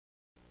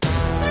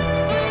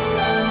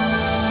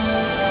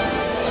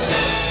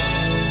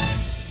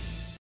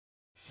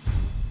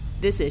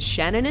This is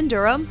Shannon in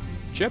Durham.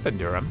 Chip in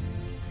Durham.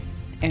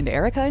 And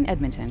Erica in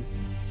Edmonton.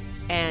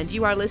 And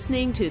you are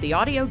listening to the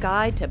audio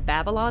guide to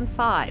Babylon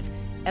 5,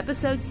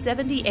 Episode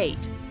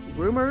 78,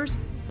 Rumors,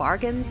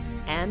 Bargains,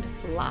 and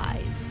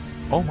Lies.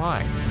 Oh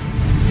my.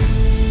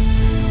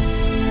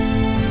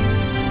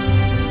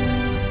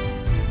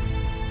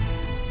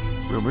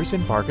 Rumors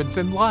and bargains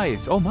and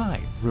lies. Oh my.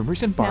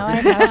 Rumors and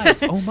bargains and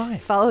lies. Oh my.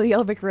 Follow the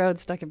Yellow Brick Road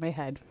stuck in my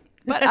head.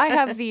 But I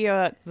have the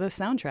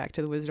soundtrack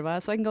to The Wizard of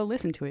Oz, so I can go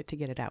listen to it to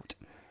get it out.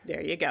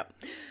 There you go.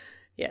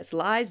 Yes,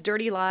 lies,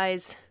 dirty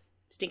lies,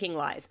 stinking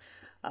lies.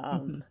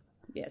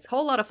 Yes,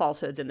 whole lot of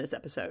falsehoods in this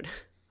episode.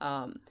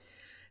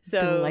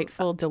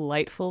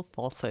 Delightful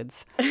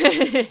falsehoods.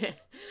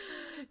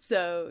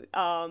 So,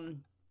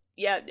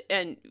 yeah,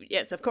 and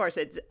yes, of course,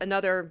 it's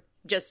another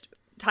just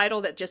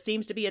title that just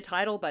seems to be a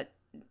title, but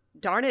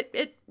darn it,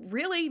 it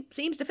really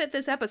seems to fit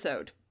this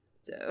episode.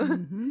 So,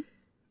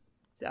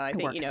 so I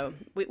think,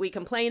 we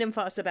complain and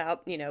fuss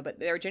about, but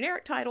they're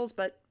generic titles,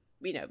 but,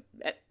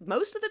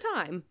 most of the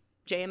time,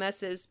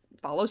 JMS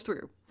follows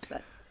through.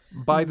 But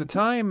by the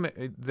time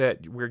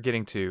that we're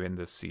getting to in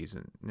this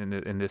season,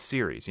 in this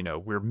series,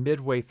 we're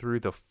midway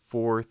through the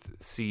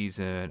 4th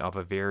season of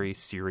a very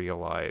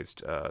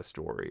serialized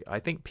story. I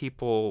think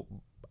people,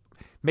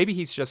 maybe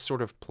he's just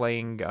sort of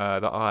playing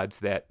the odds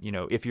that,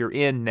 if you're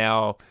in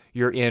now,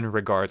 you're in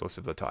regardless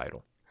of the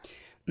title.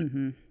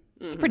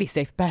 It's a pretty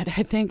safe bet,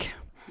 I think.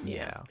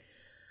 Yeah.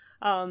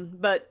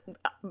 But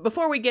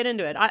before we get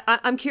into it,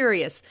 I'm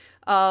curious.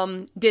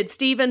 Did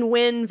Steven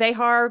win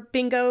Vehar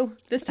bingo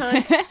this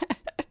time?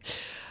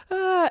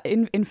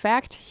 In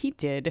fact, he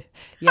did.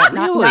 Yeah,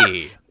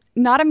 really?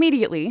 Not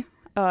immediately.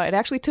 It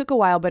actually took a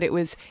while, but it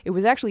was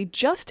actually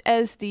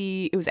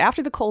it was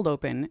after the cold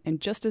open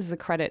and just as the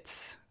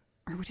credits,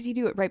 or did he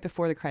do it right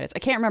before the credits? I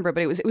can't remember,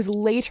 but it was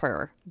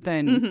later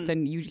than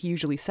he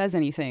usually says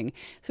anything.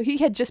 So he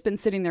had just been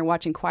sitting there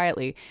watching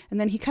quietly, and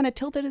then he kind of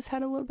tilted his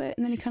head a little bit,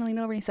 and then he kind of leaned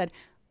over and he said,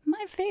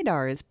 "My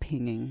Vadar is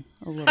pinging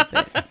a little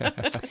bit."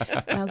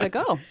 And I was like,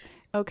 "Oh,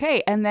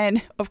 okay." And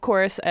then, of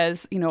course,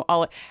 as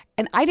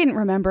and I didn't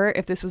remember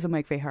if this was a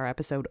Mike Vehar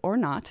episode or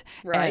not.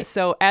 Right.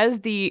 So as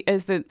the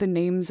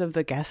names of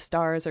the guest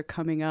stars are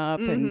coming up,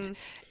 and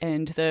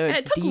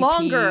it took DP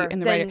longer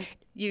and the than writer,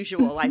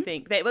 usual. I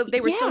think they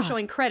were still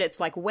showing credits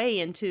like way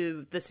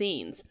into the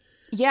scenes.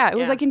 Yeah, it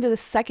was like into the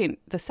second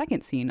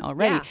scene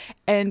already. Yeah.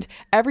 And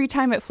every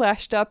time it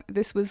flashed up,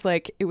 this was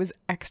like, it was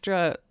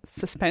extra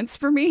suspense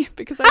for me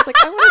because I was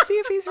like, I want to see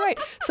if he's right.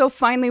 So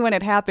finally when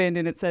it happened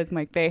and it says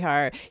Mike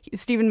Vehar,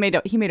 Steven made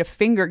a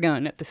finger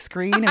gun at the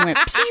screen and went,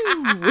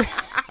 pew!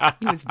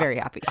 He was very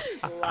happy.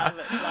 Love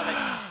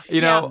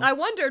it. I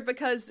wondered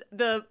because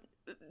the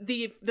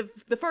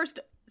first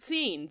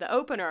scene, the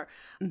opener,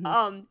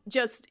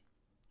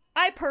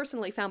 I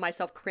personally found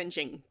myself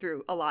cringing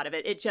through a lot of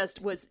it. It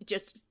just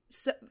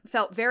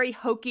felt very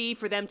hokey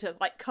for them to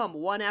like come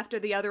one after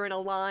the other in a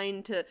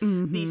line to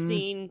be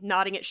seen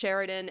nodding at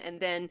Sheridan, and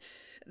then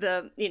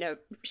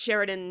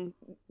Sheridan,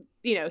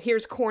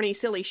 here's corny,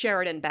 silly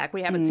Sheridan back.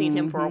 We haven't seen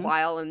him for a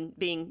while, and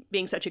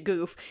being such a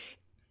goof,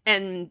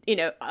 and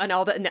and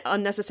all the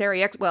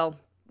unnecessary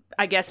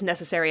I guess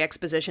necessary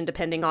exposition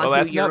depending on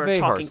who you're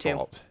talking to.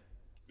 Fault.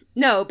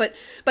 No, but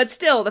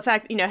still, the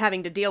fact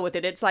having to deal with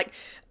it, it's like.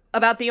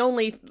 About the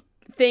only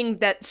thing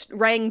that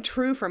rang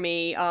true for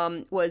me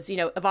was,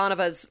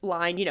 Ivanova's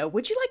line,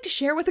 would you like to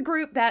share with the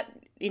group? That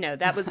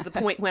was the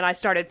point when I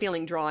started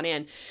feeling drawn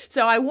in.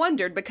 So I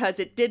wondered because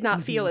it did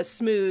not feel as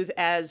smooth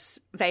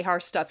as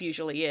Vehar stuff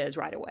usually is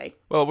right away.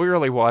 Well, it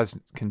really was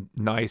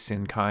nice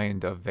and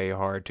kind of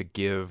Vehar to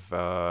give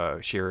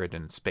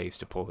Sheridan space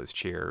to pull his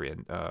chair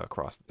in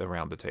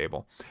around the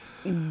table.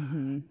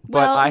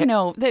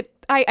 But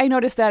I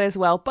noticed that as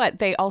well, but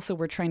they also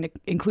were trying to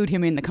include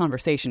him in the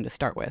conversation to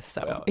start with.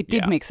 So it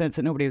did make sense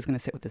that nobody was going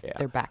to sit with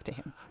their back to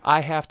him.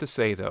 I have to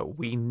say, though,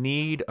 we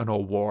need an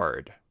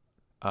award.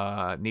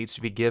 Needs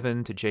to be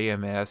given to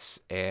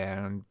JMS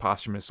and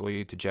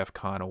posthumously to Jeff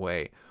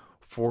Conaway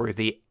for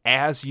the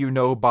 "as you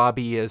know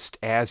Bobbyist,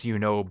 as you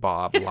know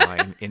Bob"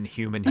 line in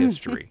human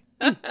history.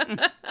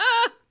 The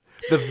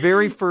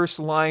very first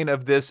line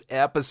of this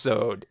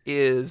episode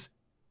is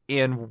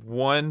in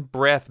one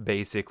breath,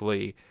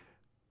 basically.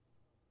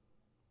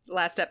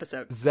 Last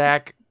episode.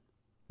 Zach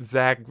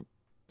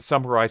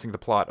summarizing the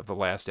plot of the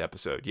last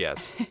episode,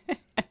 yes.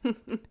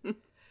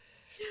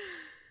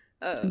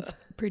 It's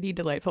pretty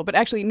delightful, but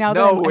actually now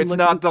it's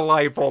not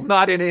delightful,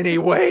 not in any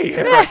way,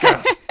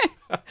 Erica.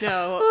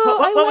 No,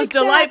 what was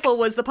delightful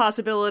was the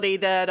possibility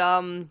that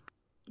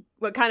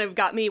what kind of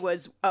got me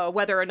was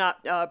whether or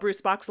not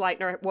Bruce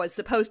Boxleitner was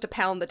supposed to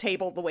pound the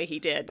table the way he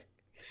did,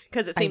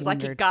 because it seems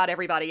like he got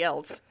everybody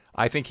else.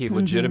 I think he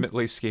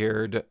legitimately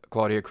scared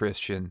Claudia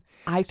Christian.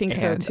 I think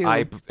so too.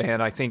 I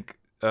think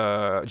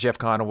Jeff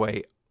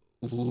Conaway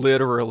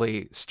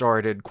literally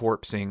started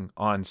corpsing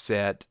on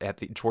set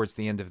towards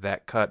the end of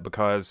that cut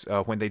because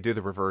when they do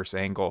the reverse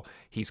angle,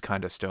 he's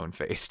kind of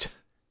stone-faced.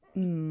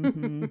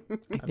 I'm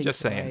just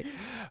saying. Right.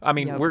 I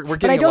mean, Yep. we're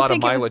getting a lot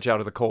of mileage out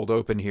of the cold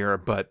open here,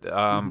 but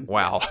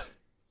wow.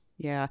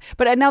 Yeah,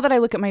 but now that I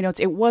look at my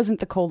notes, it wasn't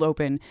the cold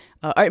open.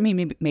 I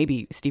mean,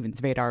 maybe Steven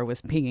Zvadar was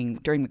pinging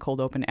during the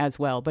cold open as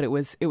well, but it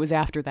was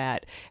after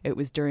that. It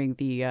was during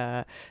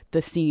the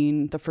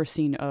first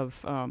scene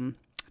of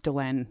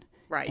Delenn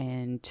Right.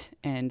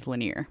 and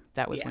Lanier.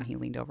 That was when he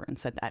leaned over and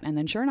said that, and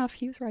then sure enough,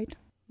 he was right.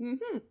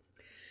 Mm-hmm.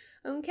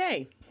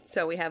 Okay,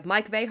 so we have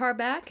Mike Vehar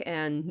back,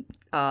 and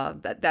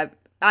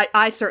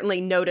I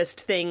certainly noticed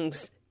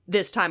things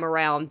this time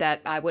around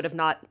that I would have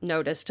not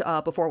noticed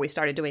before we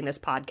started doing this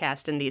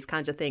podcast, and these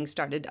kinds of things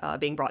started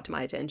being brought to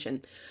my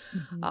attention.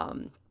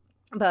 Mm-hmm.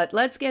 But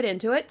let's get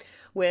into it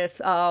with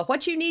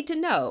what you need to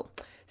know.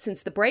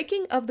 Since the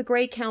breaking of the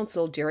Grey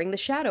Council during the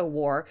Shadow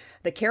War,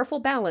 the careful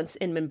balance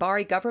in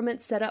Minbari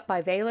government set up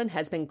by Vaylin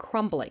has been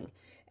crumbling,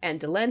 and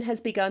Delenn has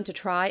begun to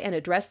try and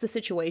address the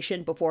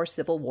situation before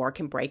civil war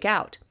can break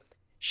out.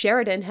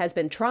 Sheridan has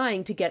been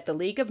trying to get the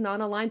League of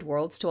Non-Aligned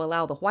Worlds to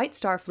allow the White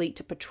Star Fleet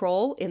to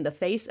patrol in the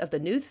face of the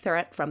new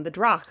threat from the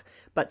Drakh,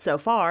 but so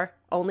far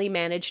only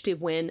managed to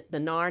win the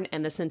Narn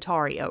and the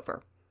Centauri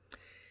over.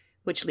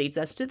 Which leads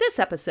us to this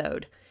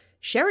episode.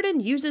 Sheridan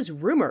uses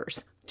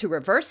rumors to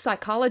reverse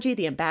psychology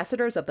the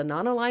ambassadors of the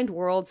Non-Aligned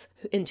Worlds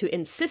into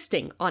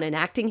insisting on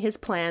enacting his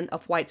plan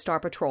of White Star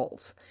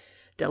patrols.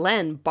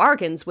 Delenn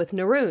bargains with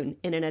Neroon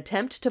in an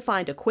attempt to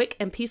find a quick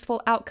and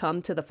peaceful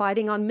outcome to the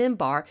fighting on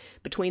Minbar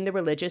between the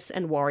religious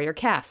and warrior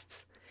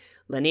castes.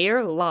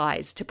 Lanier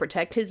lies to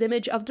protect his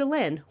image of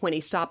Delenn when he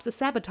stops a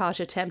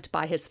sabotage attempt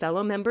by his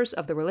fellow members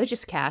of the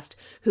religious caste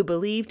who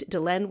believed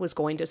Delenn was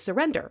going to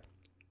surrender.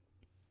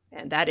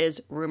 And that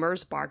is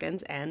rumors,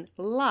 bargains, and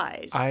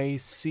lies. I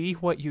see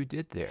what you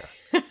did there.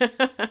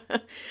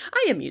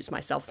 I amuse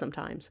myself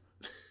sometimes.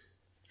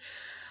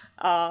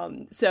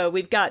 So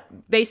we've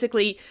got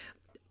basically...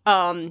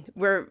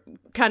 we're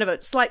kind of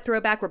a slight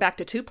throwback. We're back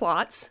to two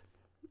plots,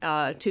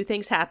 two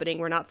things happening.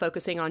 We're not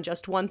focusing on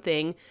just one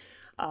thing.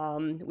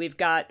 We've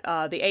got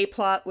the A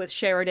plot with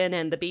Sheridan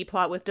and the B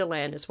plot with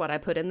Delenn is what I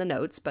put in the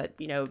notes, but,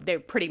 you know,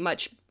 they're pretty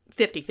much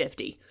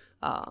 50-50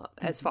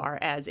 as far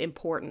as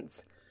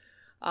importance.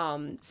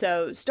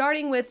 So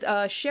starting with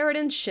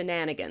Sheridan's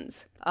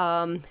shenanigans.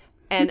 And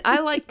I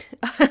liked...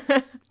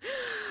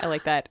 I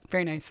like that.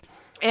 Very nice.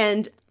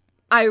 And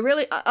I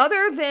really,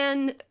 other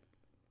than...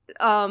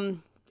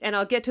 and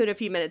I'll get to it in a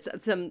few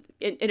minutes, in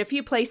a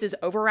few places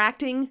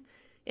overacting,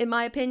 in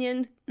my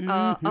opinion,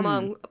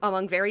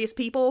 among various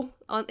people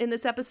in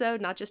this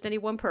episode, not just any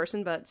one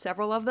person, but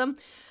several of them.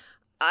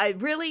 I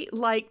really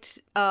liked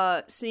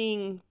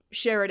seeing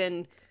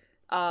Sheridan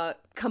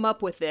come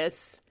up with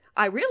this.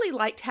 I really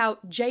liked how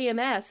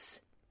JMS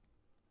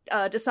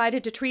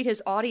decided to treat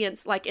his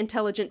audience like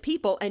intelligent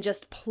people and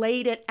just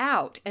played it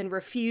out and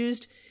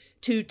refused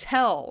to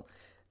tell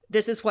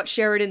this is what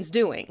Sheridan's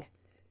doing.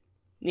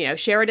 You know,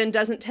 Sheridan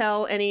doesn't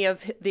tell any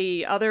of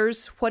the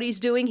others what he's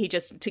doing. He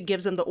just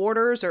gives them the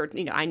orders or,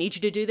 you know, I need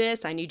you to do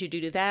this. I need you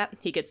to do that.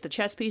 He gets the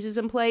chess pieces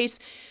in place.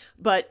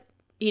 But,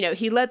 you know,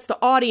 he lets the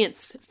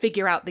audience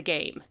figure out the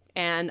game.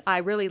 And I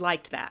really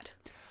liked that.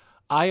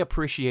 I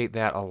appreciate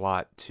that a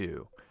lot,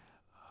 too.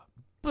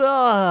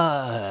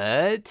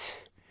 But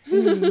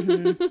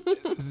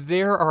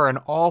there are an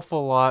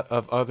awful lot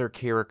of other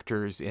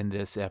characters in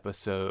this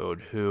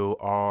episode who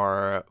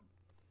are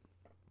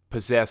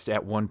possessed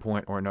at one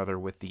point or another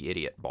with the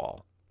idiot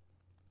ball.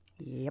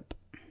 Yep.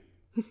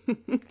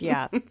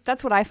 Yeah,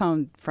 that's what I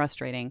found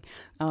frustrating.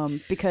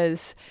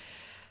 Because,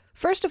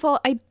 first of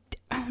all, I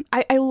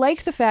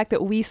liked the fact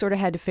that we sort of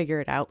had to figure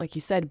it out, like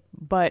you said,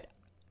 but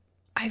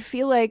I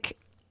feel like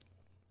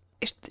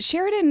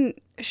Sheridan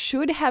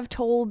should have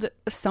told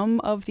some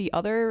of his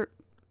other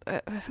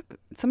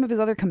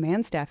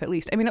command staff, at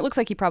least. I mean, it looks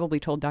like he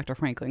probably told Dr.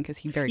 Franklin because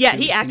he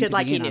he acted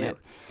like he knew.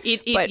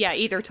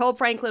 Either told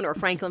Franklin or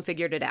Franklin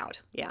figured it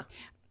out. Yeah.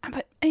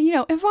 But, you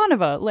know,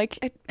 Ivanova,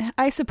 like,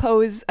 I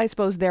suppose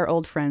they're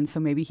old friends, so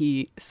maybe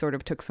he sort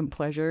of took some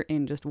pleasure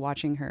in just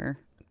watching her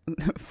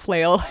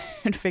flail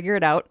and figure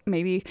it out.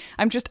 Maybe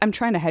I'm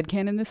trying to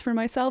headcanon this for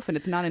myself, and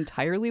it's not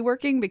entirely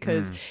working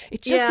because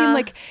it just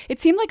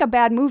seemed like a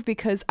bad move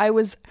because I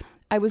was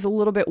a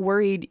little bit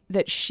worried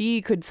that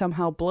she could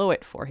somehow blow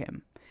it for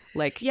him.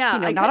 Like, yeah,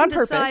 you know, I not on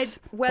couldn't purpose.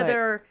 Decide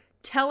whether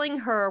telling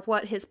her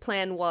what his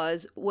plan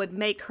was would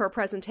make her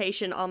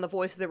presentation on the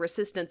Voice of the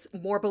Resistance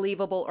more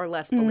believable or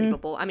less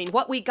believable. I mean,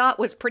 what we got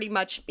was pretty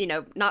much, you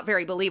know, not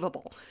very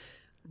believable.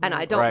 And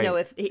I don't know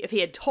if he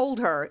had told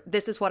her,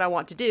 this is what I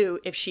want to do,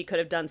 if she could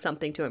have done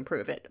something to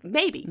improve it.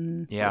 Maybe.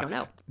 Yeah. I don't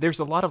know. There's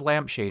a lot of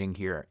lampshading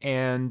here.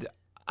 And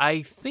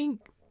I think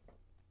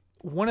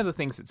one of the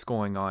things that's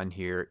going on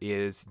here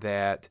is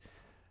that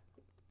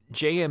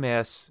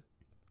JMS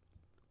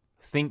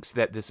thinks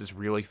that this is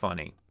really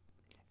funny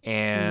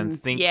and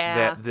thinks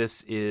that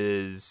this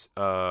is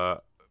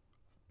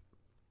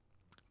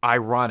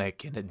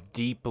ironic in a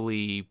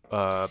deeply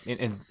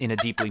in a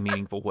deeply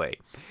meaningful way.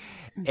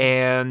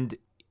 And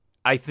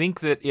I think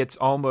that it's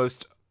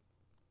almost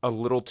a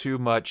little too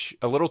much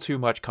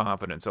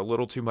confidence, a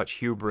little too much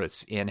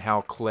hubris in how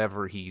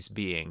clever he's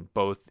being,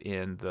 both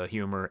in the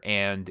humor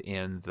and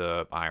in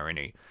the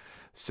irony.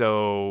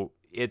 So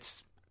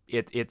it's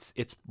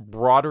it's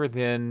broader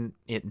than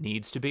it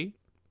needs to be,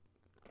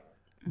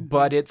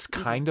 but it's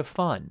kind of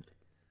fun.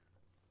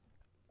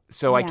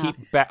 So Yeah.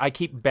 I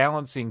keep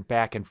balancing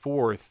back and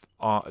forth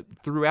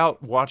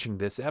throughout watching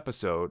this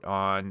episode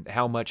on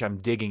how much I'm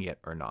digging it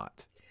or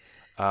not.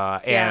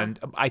 And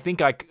I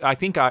think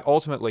I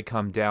ultimately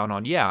come down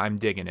on, I'm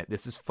digging it.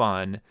 This is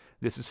fun.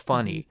 This is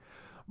funny,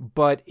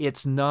 but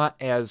it's not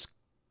as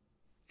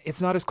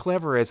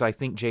clever as I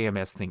think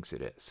JMS thinks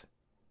it is.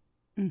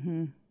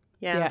 Mm-hmm.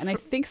 Yeah. And I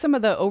think some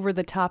of the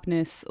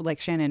over-the-topness, like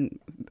Shannon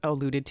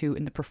alluded to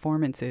in the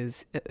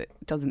performances,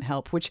 doesn't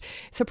help, which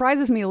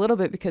surprises me a little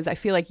bit because I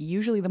feel like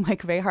usually the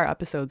Mike Vehar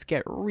episodes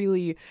get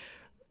really,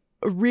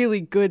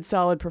 really good,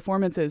 solid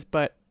performances.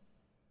 But,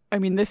 I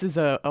mean, this is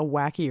a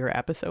wackier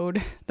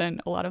episode than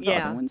a lot of the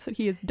other ones that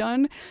he has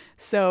done.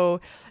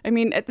 So, I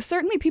mean,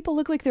 certainly people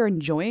look like they're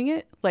enjoying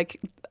it. Like,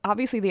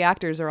 obviously the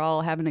actors are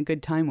all having a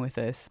good time with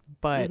this,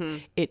 but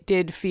it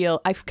did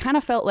feel, I kind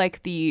of felt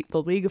like the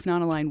League of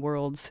Non-Aligned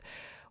Worlds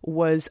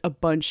was a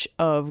bunch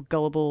of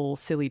gullible,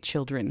 silly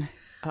children.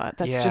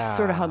 That's just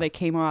sort of how they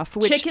came off.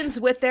 Chickens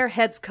with their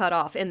heads cut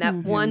off in that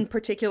one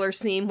particular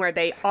scene where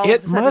they all of a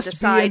It sudden must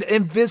decide be an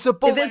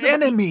invisible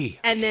enemy.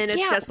 and then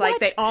it's just like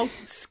they all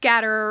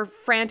scatter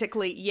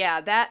frantically.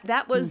 Yeah,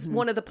 that was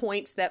one of the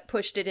points that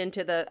pushed it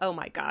into the, oh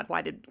my God,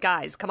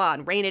 guys, come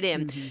on, rein it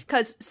in.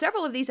 Because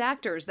several of these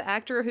actors, the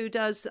actor who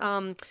does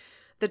the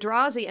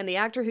Drazi and the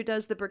actor who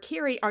does the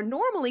Brakiri, are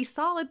normally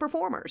solid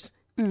performers.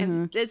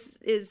 And this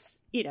is,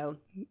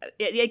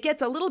 it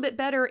gets a little bit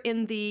better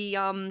in the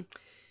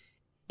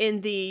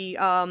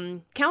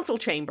council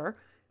chamber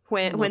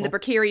when the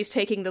Brakiri's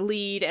taking the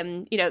lead,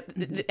 and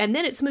and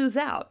then it smooths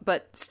out,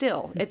 but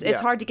still it's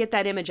hard to get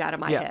that image out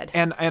of my head.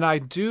 And I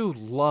do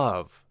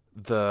love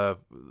the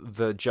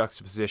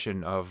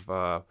juxtaposition of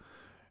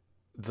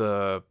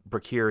the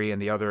Brakiri and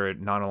the other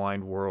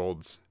non-aligned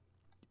worlds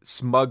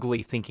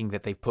smugly thinking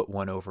that they've put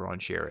one over on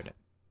Sheridan.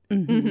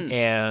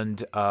 And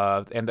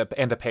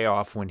the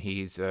payoff when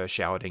he's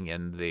shouting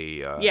in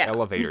the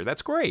elevator.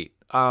 That's great.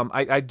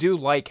 I do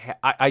like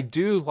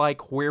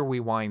where we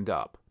wind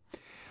up,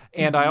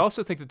 and I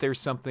also think that there's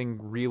something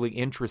really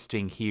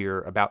interesting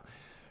here about.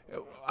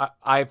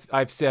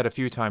 I've said a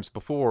few times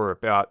before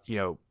about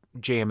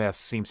JMS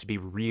seems to be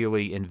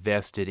really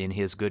invested in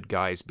his good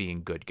guys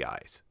being good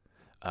guys.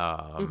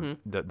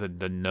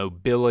 The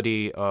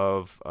nobility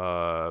of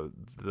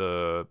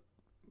the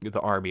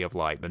Army of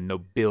Light, the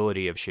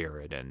nobility of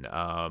Sheridan,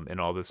 and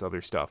all this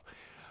other stuff.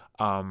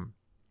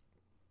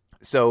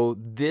 So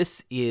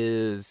this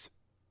is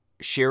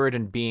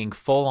Sheridan being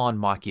full-on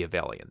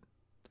Machiavellian.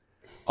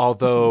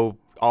 Although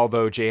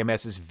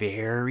JMS is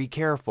very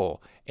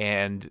careful,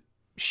 and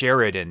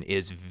Sheridan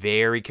is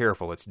very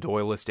careful. It's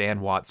Doyleist and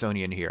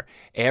Watsonian here.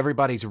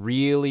 Everybody's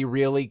really,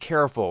 really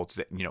careful.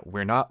 It's,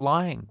 we're not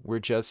lying. We're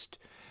just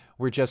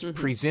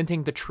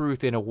presenting the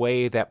truth in a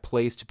way that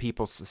plays to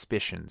people's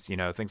suspicions,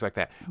 things like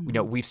that.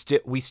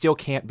 We still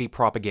can't be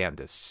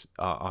propagandists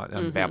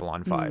on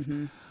Babylon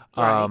 5.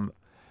 Right.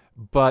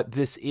 But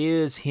this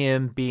is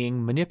him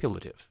being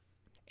manipulative.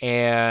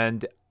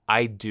 And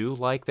I do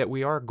like that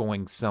we are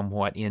going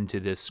somewhat into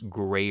this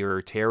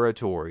grayer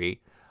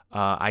territory.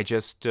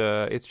 It's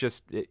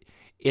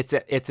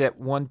at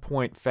one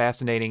point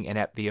fascinating and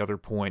at the other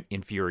point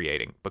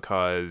infuriating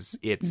because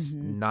it's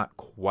not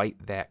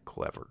quite that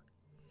clever.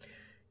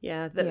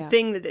 Yeah, the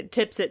thing that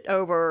tips it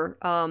over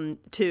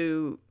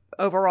to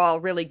overall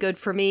really good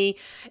for me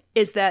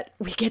is that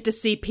we get to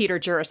see Peter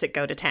Jurasik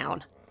go to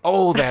town.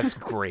 Oh, that's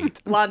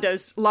great.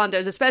 Lando's,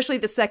 especially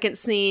the second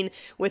scene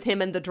with him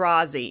and the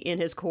Drazi in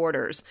his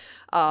quarters,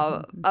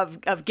 of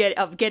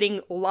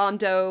getting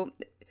Londo.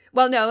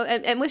 Well, no,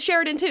 and with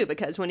Sheridan too,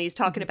 because when he's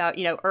talking about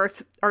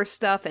Earth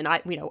stuff, and I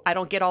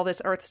don't get all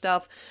this Earth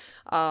stuff.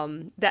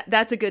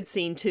 That's a good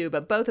scene too,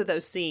 but both of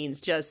those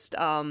scenes just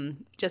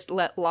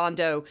let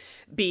Londo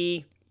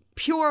be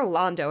pure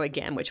Londo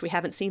again, which we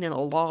haven't seen in a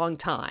long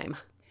time.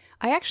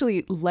 I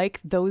actually like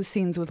those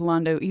scenes with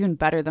Londo even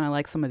better than I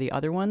like some of the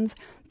other ones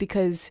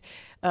because,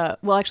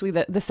 actually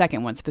the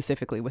second one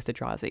specifically with the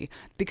Drazi,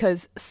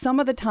 because some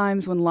of the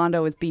times when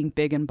Londo is being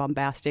big and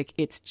bombastic,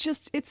 it's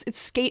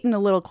skating a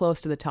little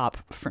close to the top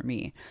for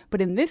me.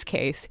 But in this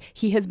case,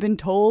 he has been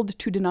told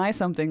to deny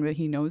something that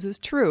he knows is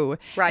true.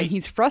 Right. And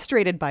he's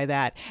frustrated by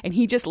that. And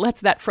he just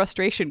lets that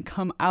frustration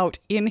come out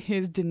in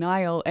his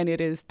denial. And it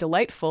is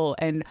delightful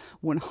and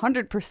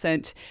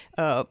 100%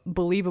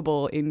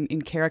 believable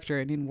in character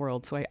and in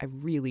world. So I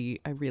really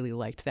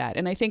liked that.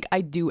 And I think I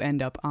do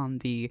end up on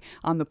the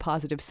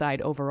positive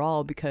side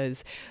overall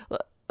because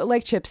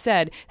like Chip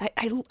said,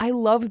 I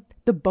love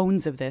the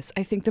bones of this.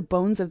 I think the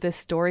bones of this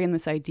story and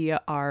this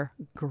idea are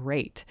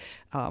great.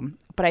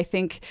 But I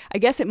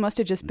guess it must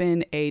have just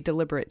been a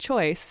deliberate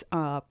choice,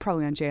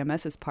 probably on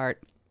JMS's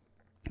part,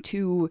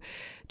 to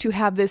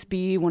have this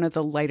be one of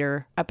the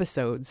lighter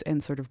episodes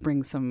and sort of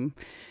bring some,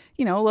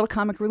 a little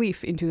comic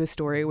relief into the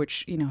story,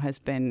 which, has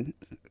been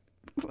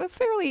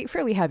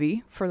fairly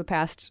heavy for the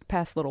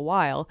past little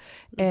while.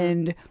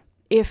 And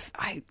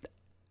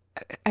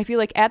I feel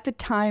like at the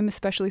time,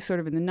 especially sort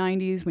of in the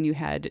 90s, when you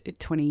had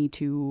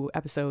 22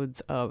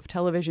 episodes of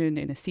television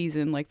in a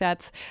season, like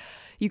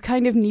you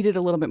kind of needed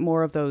a little bit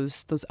more of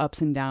those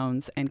ups and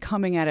downs. And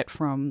coming at it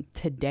from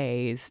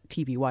today's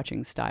TV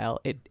watching style,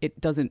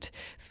 it doesn't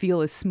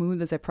feel as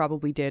smooth as it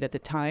probably did at the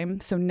time.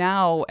 So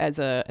now, as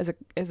a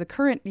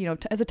current,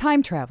 as a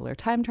time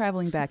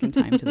traveling back in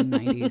time to the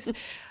 90s,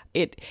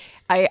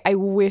 I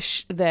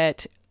wish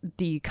that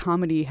the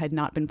comedy had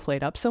not been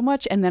played up so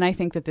much, and then I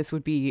think that this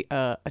would be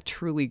a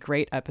truly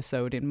great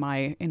episode in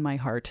my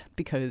heart,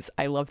 because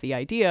I love the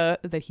idea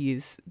that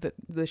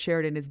the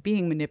Sheridan is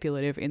being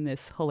manipulative in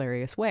this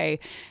hilarious way,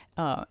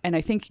 and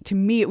I think to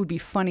me it would be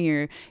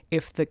funnier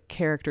if the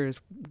characters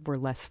were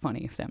less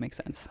funny, if that makes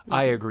sense.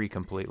 I agree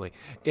completely.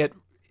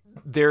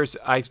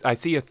 I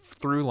see a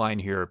through line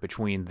here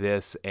between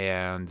this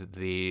and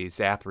the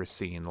Zathras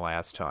scene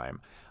last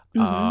time.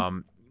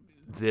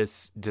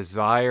 This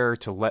desire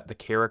to let the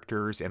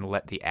characters and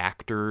let the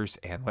actors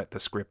and let the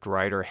script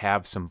writer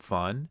have some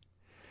fun.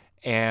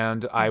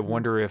 And I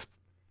wonder if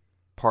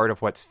part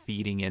of what's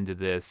feeding into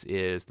this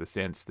is the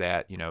sense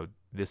that,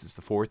 this is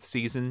the 4th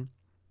season.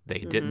 They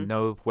didn't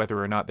know whether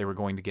or not they were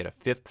going to get a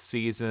 5th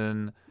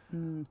season.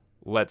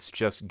 Let's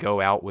just go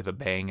out with a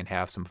bang and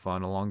have some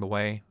fun along the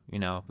way.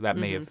 That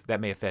may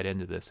have fed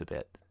into this a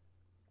bit.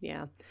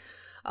 Yeah.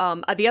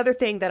 The other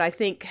thing that I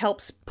think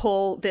helps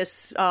pull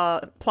this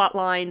plot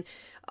line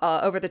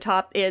over the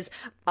top is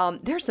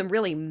there's some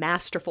really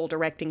masterful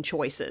directing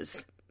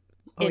choices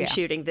in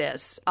shooting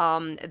this.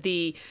 Having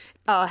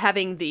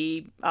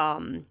the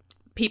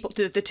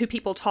the two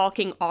people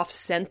talking off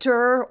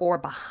center or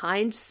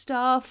behind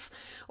stuff,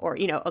 or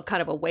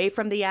kind of away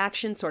from the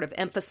action, sort of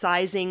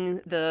emphasizing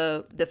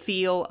the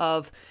feel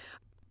of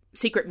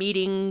secret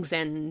meetings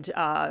and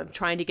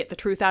trying to get the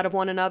truth out of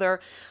one another.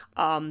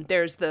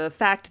 There's the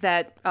fact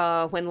that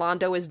when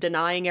Londo is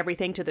denying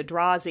everything to the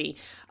Drazi,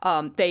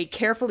 they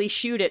carefully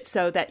shoot it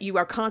so that you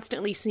are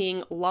constantly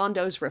seeing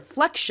Londo's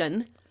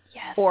reflection,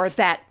 or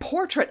that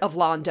portrait of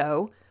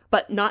Londo,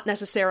 but not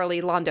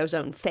necessarily Londo's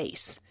own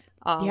face.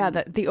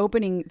 The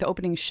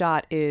opening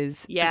shot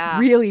is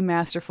really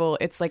masterful.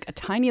 It's like a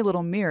tiny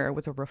little mirror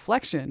with a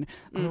reflection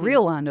of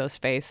real Londo's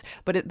face,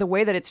 but the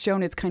way that it's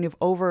shown, it's kind of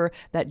over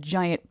that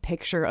giant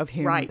picture of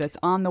him that's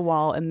on the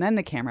wall, and then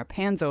the camera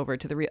pans over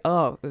to the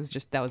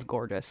that was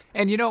gorgeous.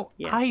 And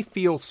I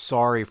feel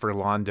sorry for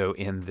Londo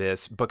in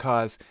this,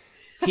 because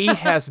he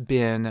has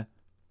been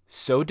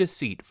so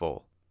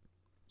deceitful,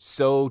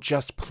 so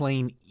just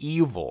plain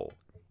evil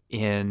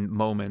in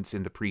moments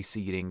in the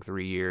preceding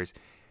 3 years.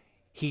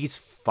 He's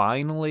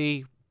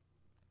finally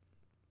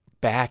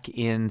back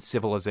in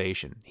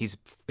civilization. He's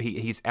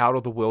out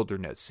of the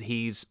wilderness.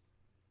 He's,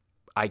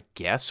 I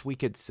guess we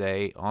could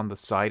say, on the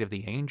side of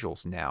the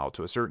angels now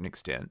to a certain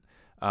extent.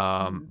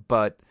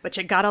 But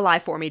you gotta lie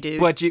for me,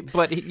 dude. He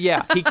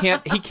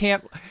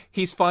can't.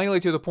 He's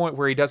finally to the point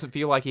where he doesn't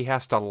feel like he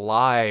has to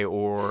lie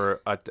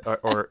or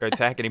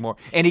attack anymore,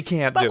 and he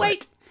can't do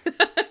it.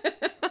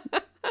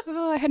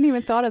 Oh, I hadn't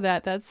even thought of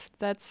that. That's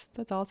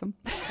awesome.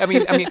 I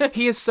mean,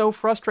 he is so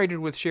frustrated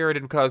with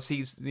Sheridan because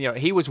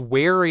he was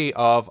wary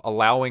of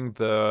allowing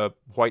the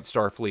White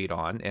Star Fleet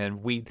on, and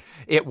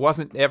it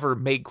wasn't ever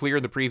made clear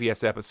in the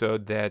previous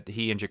episode that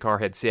he and G'Kar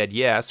had said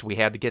yes. We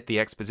had to get the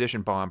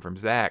exposition bomb from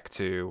Zach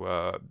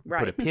to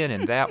put a pin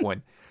in that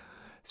one.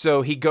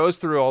 So he goes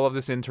through all of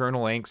this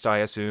internal angst, I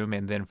assume,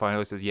 and then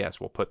finally says, yes,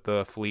 we'll put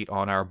the fleet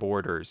on our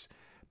borders,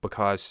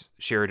 because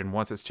Sheridan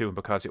wants us to, and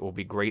because it will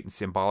be great and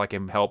symbolic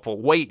and helpful.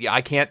 Wait,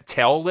 I can't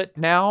tell it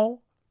now?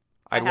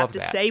 I love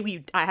that.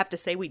 I have to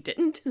say we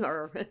didn't,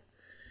 or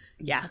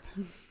yeah.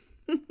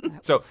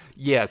 So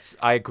yes,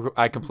 I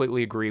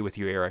completely agree with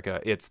you,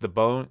 Erica. It's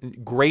the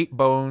great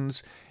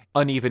bones,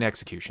 uneven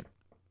execution.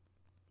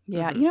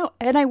 Yeah,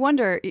 and I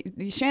wonder,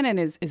 Shannon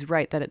is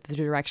right that the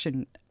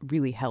direction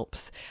really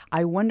helps.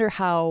 I wonder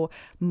how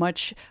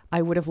much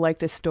I would have liked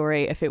this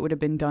story if it would have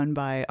been done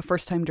by a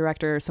first-time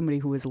director, somebody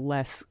who was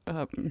less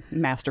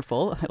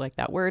masterful, I like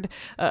that word,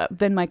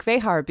 than Mike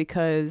Vehar,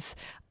 because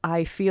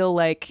I feel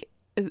like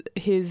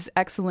his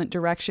excellent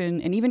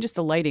direction and even just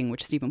the lighting,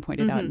 which Stephen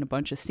pointed out in a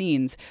bunch of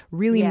scenes,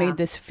 really made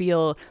this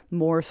feel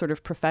more sort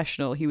of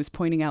professional. He was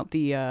pointing out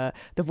the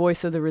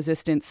Voice of the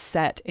Resistance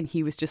set, and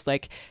he was just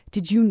like,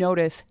 did you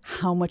notice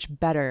how much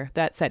better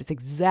that set? It's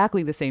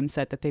exactly the same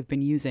set that they've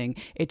been using.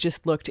 It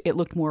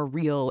looked more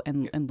real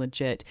and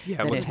legit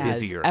than it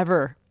has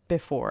ever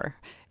before.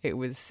 It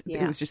was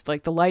just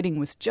like the lighting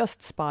was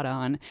just spot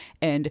on,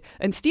 and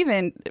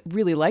Steven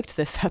really liked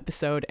this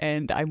episode,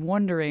 and I'm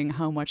wondering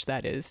how much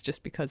that is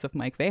just because of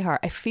Mike Vehar.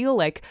 I feel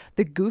like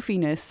the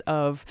goofiness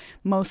of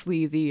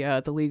mostly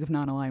the League of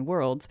Non-Aligned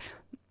Worlds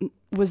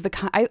was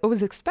I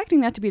was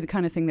expecting that to be the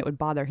kind of thing that would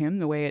bother him,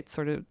 the way it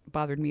sort of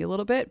bothered me a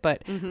little bit,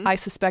 but I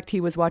suspect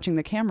he was watching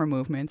the camera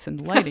movements and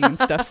the lighting and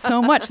stuff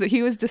so much that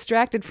he was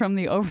distracted from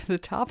the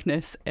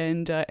over-the-topness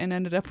and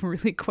ended up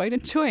really quite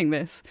enjoying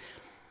this.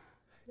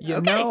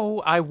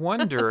 I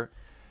wonder,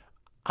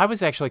 I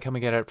was actually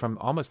coming at it from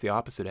almost the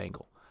opposite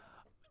angle.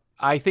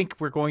 I think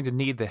we're going to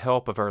need the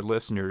help of our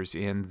listeners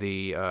in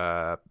the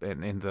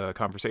in the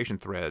conversation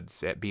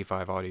threads at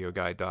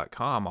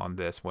b5audioguide.com on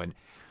this one.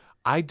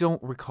 I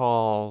don't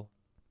recall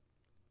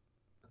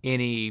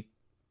any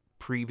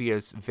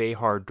previous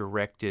Vehar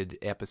directed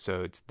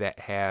episodes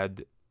that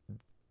had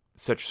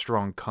such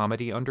strong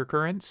comedy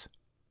undercurrents.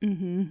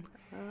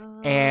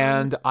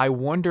 And I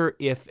wonder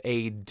if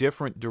a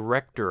different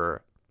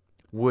director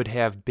would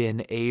have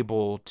been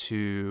able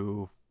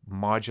to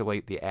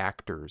modulate the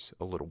actors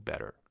a little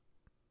better.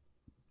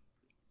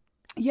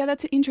 Yeah,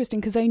 that's interesting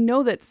because I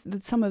know that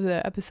some of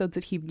the episodes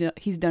that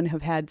he's done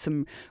have had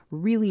some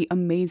really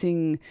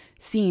amazing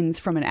scenes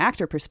from an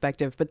actor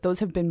perspective, but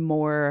those have been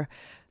more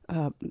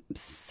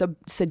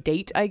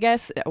sedate, I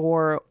guess,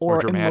 or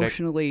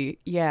emotionally.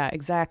 Yeah,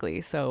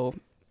 exactly. So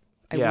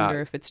I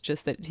wonder if it's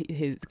just that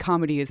his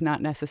comedy is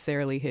not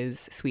necessarily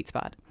his sweet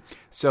spot.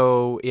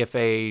 So if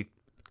a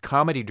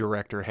comedy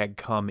director had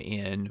come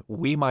in,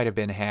 we might have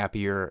been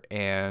happier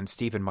and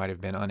Stephen might have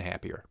been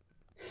unhappier.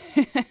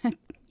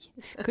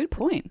 Good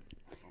point.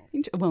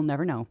 We'll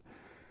never know.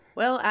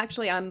 Well,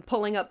 actually, I'm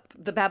pulling up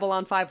the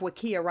Babylon 5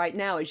 Wikia right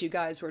now as you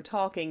guys were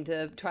talking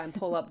to try and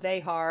pull up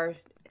Vehar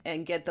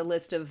and get the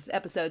list of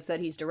episodes that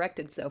he's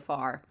directed so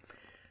far.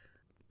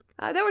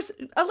 There was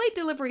a late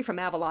delivery from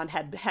Avalon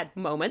had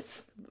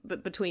moments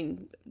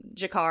between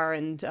G'Kar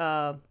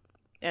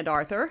and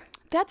Arthur.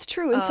 That's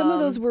true, and some of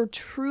those were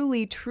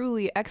truly,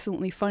 truly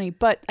excellently funny.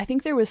 But I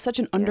think there was such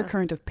an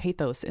undercurrent of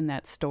pathos in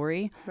that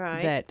story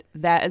that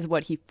is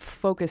what he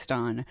focused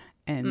on,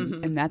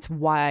 and that's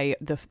why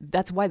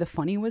the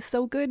funny was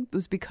so good.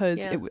 Was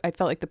because I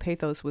felt like the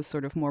pathos was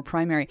sort of more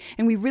primary,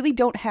 and we really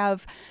don't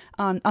have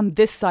on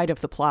this side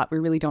of the plot. We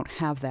really don't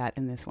have that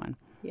in this one.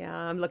 Yeah,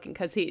 I'm looking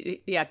because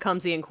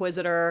comes the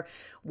Inquisitor,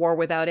 War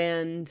Without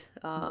End.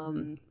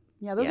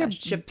 Yeah, those are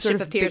Ship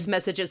of Tears,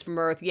 Messages from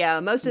Earth. Yeah,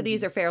 most of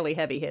these are fairly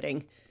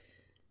heavy-hitting.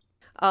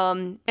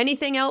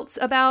 Anything else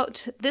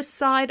about this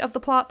side of the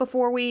plot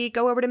before we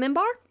go over to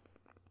Minbar?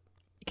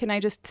 Can I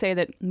just say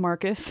that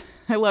Marcus,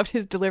 I loved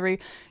his delivery.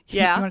 He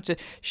wanted to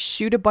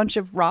shoot a bunch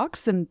of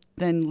rocks and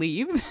then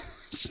leave.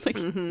 Just like,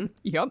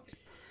 yep.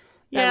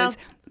 That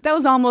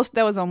was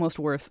almost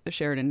worth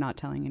Sheridan not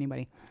telling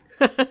anybody.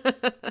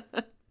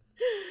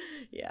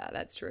 Yeah,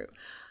 that's true.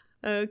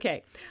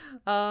 Okay.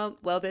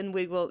 Well, then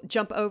we will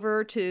jump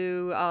over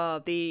to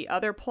the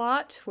other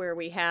plot where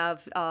we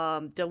have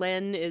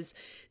Delenn is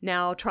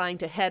now trying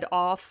to head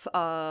off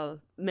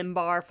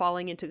Minbar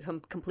falling into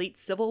complete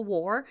civil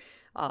war.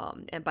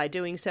 And by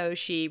doing so,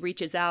 she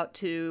reaches out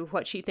to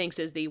what she thinks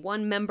is the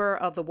one member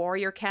of the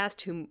warrior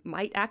caste who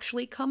might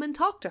actually come and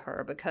talk to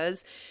her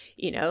because,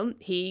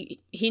 he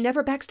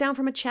never backs down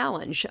from a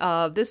challenge.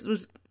 This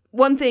was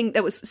one thing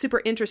that was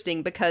super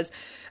interesting because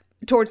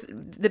towards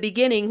the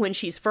beginning, when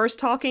she's first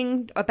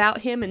talking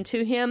about him and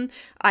to him,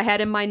 I had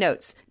in my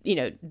notes,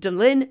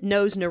 Delenn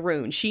knows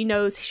Neroon. She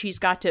knows she's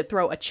got to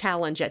throw a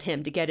challenge at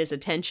him to get his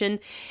attention.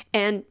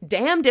 And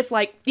damned if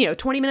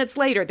 20 minutes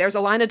later, there's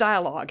a line of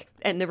dialogue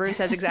and Neroon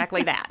says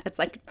exactly that. It's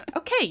like,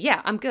 okay,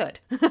 yeah, I'm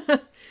good.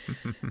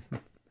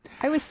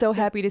 I was so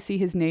happy to see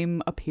his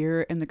name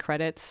appear in the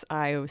credits.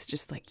 I was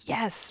just like,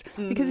 yes,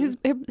 because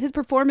his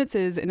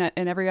performances in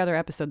every other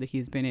episode that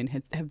he's been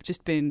in have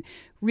just been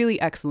really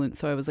excellent.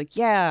 So I was like,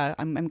 yeah,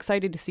 I'm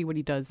excited to see what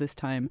he does this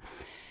time.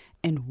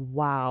 And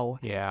wow,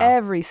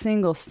 every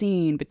single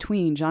scene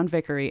between John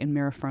Vickery and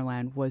Mira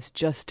Furlan was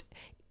just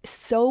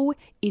so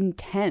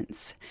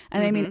intense.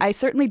 And I mean, I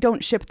certainly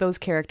don't ship those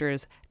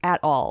characters at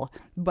all,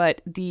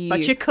 but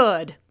you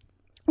could.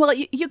 Well,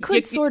 you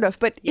could sort of,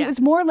 but it was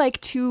more like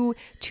two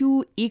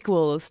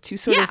equals, two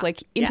sort of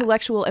like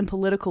intellectual and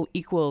political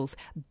equals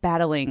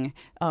battling,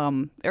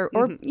 or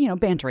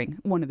bantering,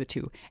 one of the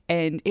two.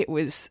 And it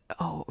was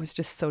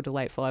just so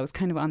delightful. I was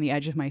kind of on the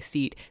edge of my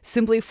seat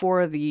simply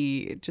for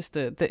the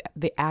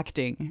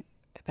acting.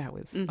 That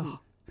was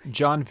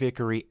John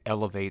Vickery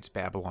elevates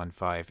Babylon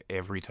 5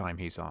 every time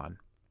he's on.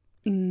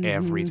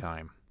 Every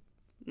time.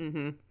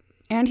 Mm-hmm.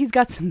 And he's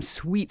got some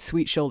sweet,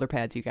 sweet shoulder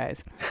pads, you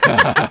guys.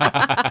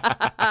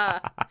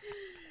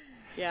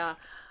 Yeah.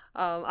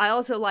 I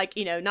also like,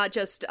 not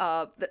just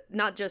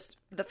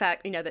the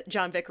fact, that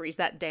John Vickery's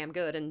that damn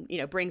good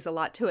and, brings a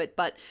lot to it.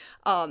 But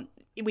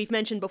we've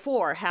mentioned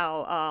before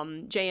how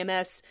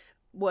JMS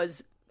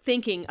was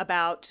thinking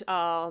about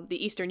the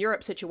Eastern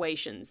Europe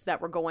situations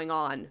that were going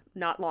on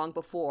not long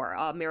before.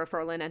 Mira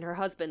Furlan and her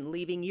husband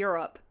leaving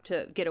Europe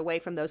to get away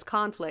from those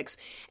conflicts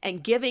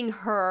and giving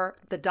her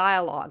the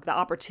dialogue, the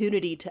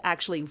opportunity to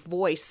actually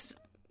voice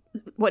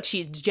what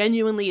she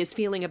genuinely is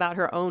feeling about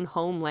her own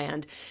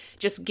homeland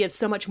just gives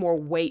so much more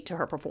weight to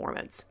her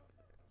performance.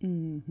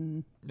 Mm-hmm.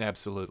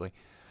 Absolutely.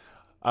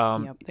 They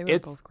were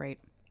both great.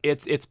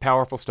 It's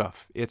powerful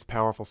stuff. It's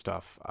powerful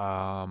stuff.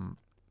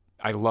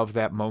 I love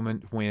that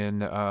moment when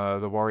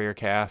the warrior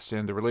caste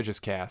and the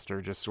religious caste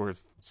are just sort of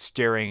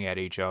staring at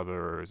each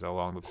other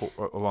along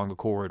the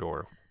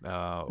corridor,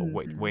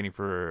 waiting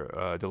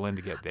for Delenn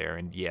to get there.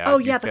 And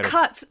the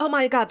cuts. Oh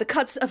my God, the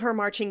cuts of her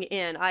marching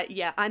in.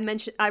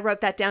 I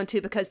wrote that down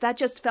too because that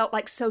just felt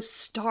like so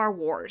Star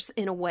Wars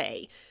in a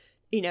way.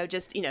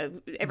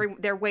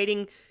 they're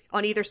waiting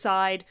on either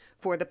side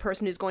for the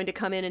person who's going to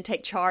come in and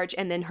take charge,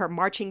 and then her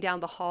marching down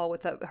the hall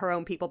with her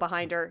own people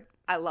behind her.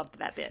 I loved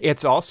that bit.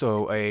 It's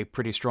also a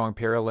pretty strong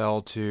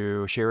parallel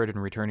to Sheridan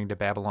returning to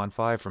Babylon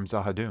 5 from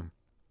Zahadum.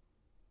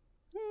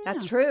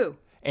 That's true.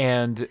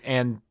 And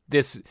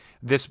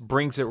this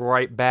brings it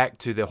right back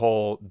to the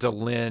whole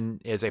Delenn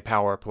is a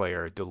power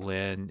player,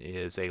 Delenn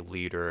is a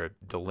leader,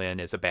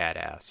 Delenn is a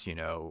badass.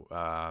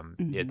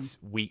 It's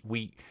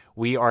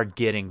we are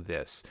getting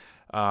this.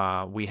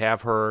 We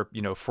have her,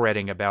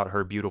 fretting about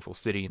her beautiful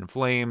city in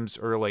flames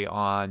early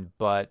on,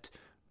 but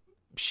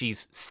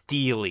she's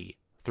steely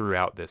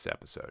throughout this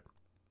episode.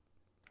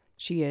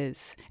 She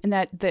is. And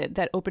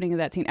that opening of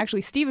that scene,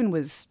 actually, Steven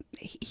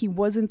he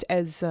wasn't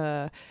as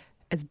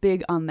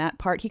big on that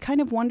part. He kind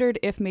of wondered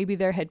if maybe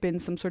there had been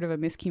some sort of a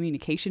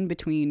miscommunication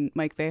between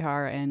Mike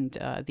Vehar and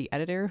the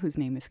editor, whose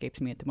name escapes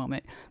me at the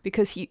moment,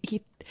 because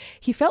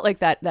he felt like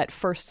that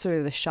first sort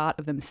of the shot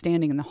of them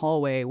standing in the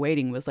hallway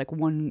waiting was like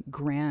one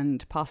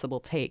grand possible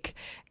take,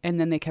 and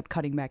then they kept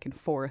cutting back and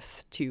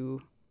forth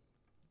to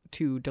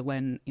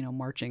Delenn,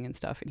 marching and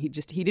stuff, and he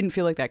didn't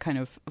feel like that kind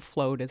of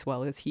flowed as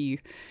well as he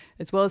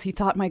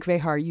thought Mike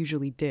Vehar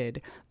usually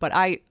did. But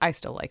I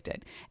still liked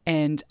it,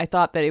 and I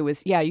thought that it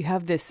was you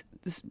have this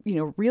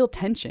real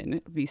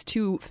tension, these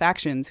two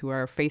factions who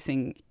are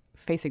facing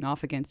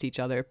off against each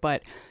other,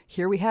 but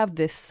here we have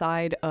this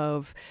side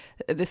of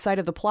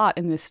the plot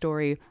in this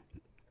story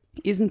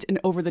isn't an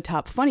over the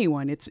top funny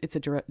one. It's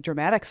a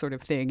dramatic sort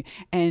of thing,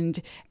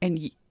 and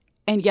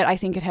yet I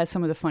think it has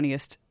some of the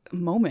funniest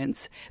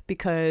moments,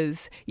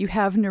 because you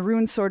have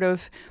Neroon sort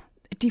of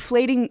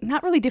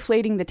not really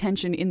deflating the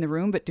tension in the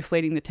room, but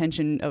deflating the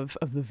tension of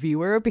the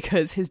viewer,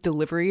 because his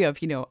delivery of,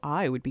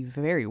 I would be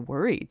very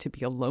worried to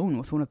be alone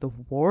with one of the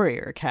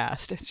warrior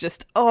cast. It's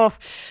just,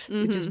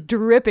 it's just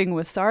dripping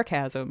with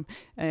sarcasm.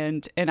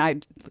 And I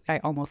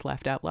almost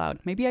laughed out loud.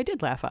 Maybe I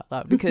did laugh out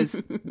loud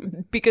because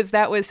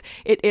that was,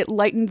 it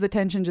lightened the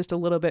tension just a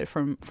little bit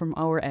from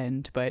our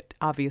end, but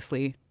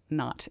obviously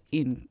not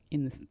in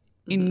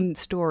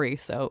story,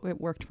 so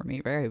it worked for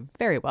me very,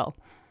 very well.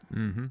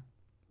 Mm-hmm.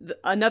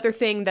 Another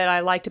thing that I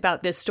liked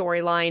about this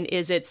storyline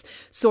is it's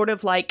sort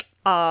of like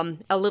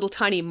a little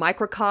tiny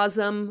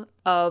microcosm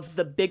of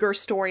the bigger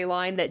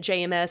storyline that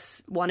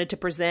JMS wanted to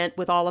present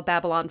with all of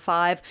Babylon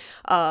 5.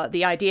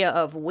 The idea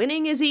of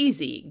winning is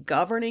easy,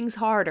 governing's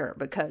harder,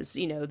 because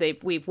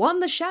we've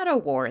won the Shadow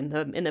War in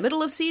the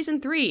middle of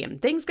season 3,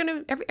 and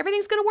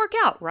everything's gonna work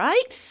out,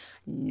 right?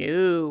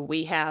 No,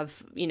 we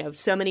have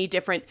so many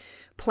different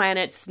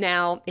planets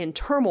now in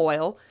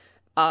turmoil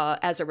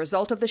as a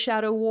result of the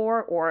Shadow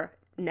War, or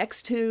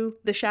next to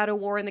the Shadow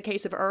War in the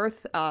case of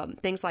Earth,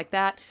 things like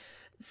that.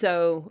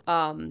 So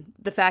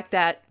the fact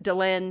that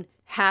Delenn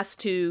has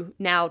to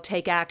now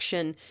take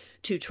action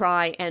to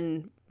try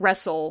and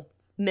wrestle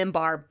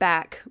Minbar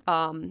back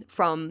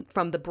from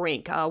the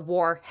brink.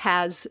 War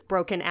has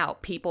broken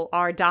out. People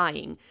are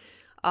dying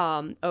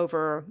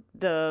over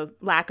the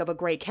lack of a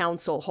Grey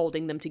Council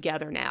holding them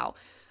together now.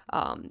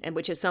 And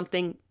which is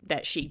something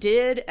that she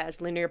did, as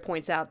Lanier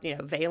points out,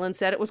 Valen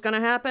said it was going to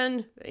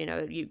happen.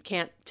 You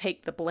can't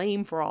take the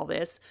blame for all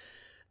this.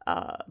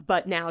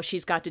 But now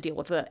she's got to deal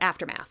with the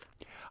aftermath.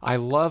 I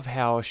love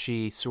how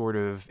she sort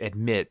of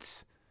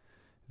admits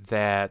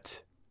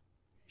that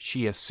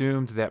she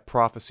assumed that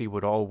prophecy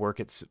would all work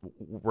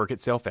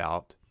itself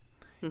out.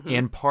 Mm-hmm.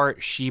 In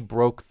part, she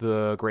broke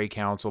the Grey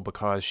Council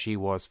because she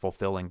was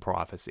fulfilling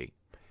prophecy.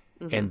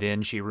 Mm-hmm. And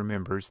then she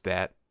remembers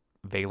that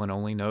Valen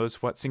only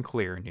knows what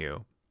Sinclair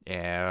knew,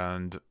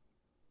 and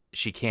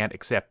she can't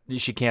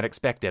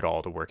expect it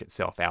all to work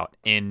itself out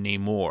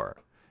anymore.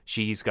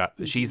 She's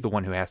the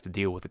one who has to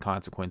deal with the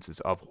consequences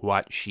of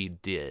what she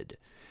did.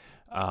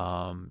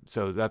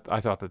 So that I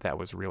thought that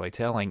was really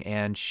telling,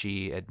 and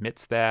she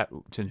admits that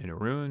to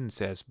Neroon,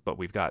 says, "But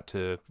we've got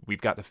to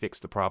fix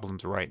the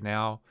problems right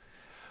now."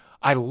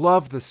 I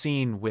love the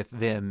scene with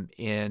them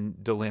in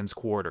Delenn's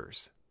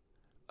quarters,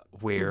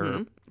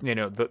 where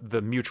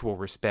the mutual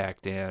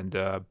respect, and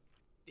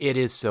it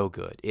is so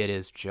good. It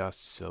is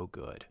just so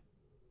good.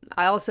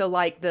 I also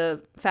like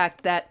the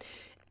fact that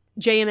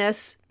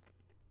JMS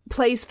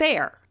plays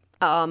fair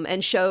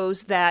and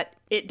shows that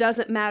it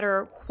doesn't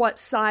matter what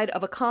side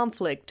of a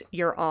conflict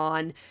you're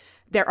on,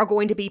 there are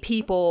going to be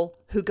people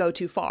who go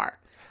too far.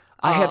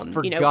 I had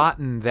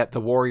forgotten that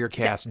the Warrior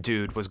Cast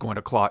dude was going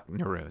to clock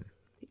Neroon.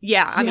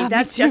 Yeah, I mean,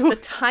 that's just a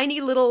tiny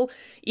little,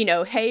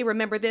 hey,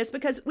 remember this?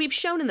 Because we've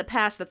shown in the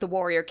past that the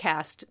Warrior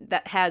Cast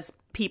that has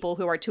people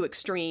who are too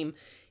extreme,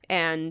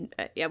 and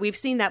we've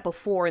seen that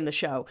before in the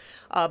show.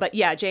 But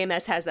yeah,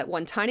 JMS has that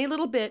one tiny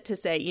little bit to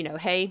say,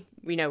 hey,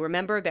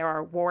 remember there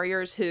are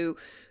warriors who,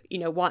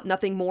 want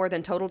nothing more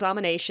than total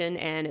domination,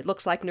 and it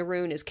looks like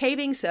Neroon is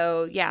caving,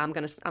 so yeah, I'm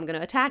gonna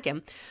attack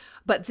him.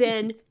 But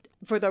then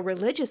for the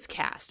religious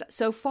cast,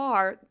 so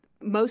far,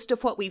 most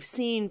of what we've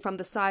seen from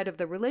the side of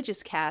the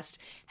religious cast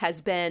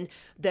has been,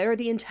 they're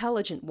the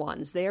intelligent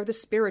ones, they're the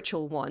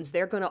spiritual ones,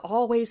 they're going to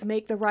always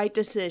make the right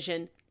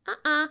decision.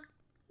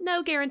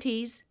 No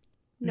guarantees.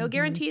 No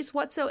guarantees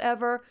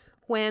whatsoever.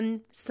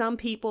 when some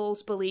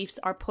people's beliefs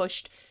are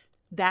pushed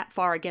that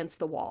far against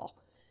the wall.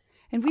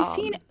 And we've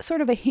seen sort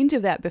of a hint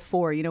of that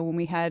before, you know, when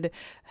we had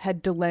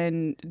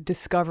Delenn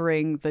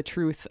discovering the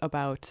truth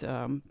about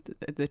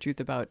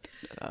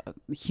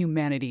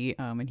humanity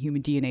and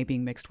human DNA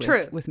being mixed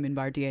with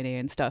Minbar DNA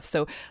and stuff.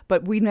 So,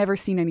 but we've never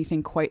seen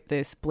anything quite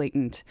this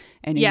blatant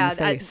and in your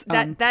face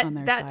on their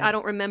side. I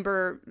don't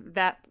remember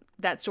that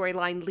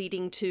storyline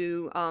leading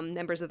to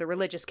members of the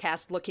religious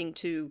caste looking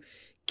to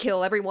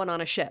kill everyone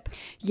on a ship.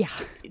 Yeah.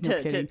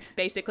 To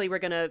basically we're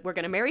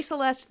gonna marry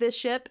Celeste this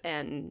ship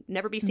and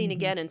never be seen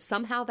again, and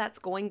somehow that's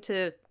going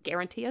to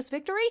guarantee us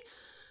victory.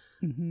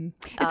 Mm-hmm.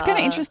 It's kind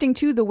of interesting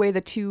too, the way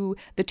the two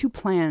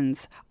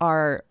plans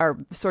are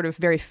sort of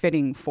very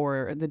fitting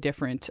for the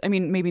different. I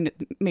mean,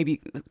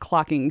 maybe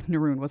clocking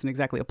Neroon wasn't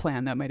exactly a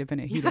plan. That might have been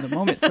a heat of the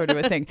moment sort of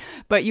a thing.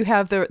 But you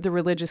have the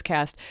religious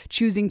caste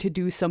choosing to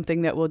do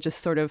something that will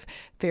just sort of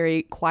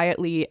very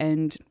quietly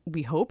and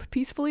we hope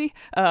peacefully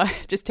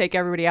just take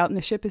everybody out, and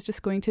the ship is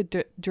just going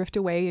to drift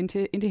away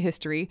into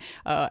history.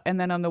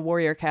 And then on the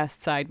warrior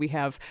caste side, we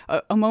have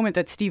a moment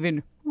that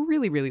Steven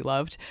really, really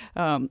loved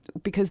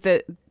because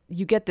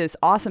you get this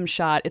awesome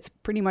shot. It's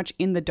pretty much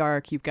in the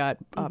dark. You've got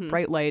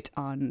bright light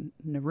on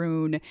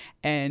Neroon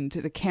and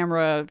the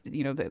camera,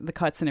 you know, the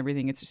cuts and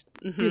everything. It's just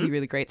really,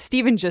 really great.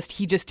 Steven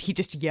he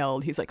just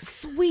yelled. He's like,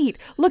 "Sweet,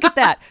 look at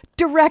that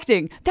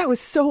directing. That was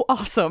so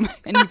awesome."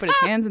 And he put his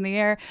hands in the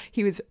air.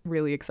 He was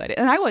really excited.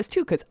 And I was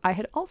too, because I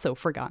had also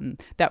forgotten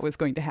that was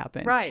going to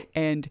happen. Right.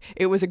 And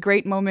it was a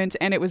great moment,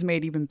 and it was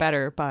made even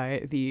better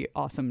by the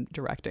awesome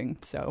directing.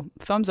 So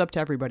thumbs up to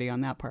everybody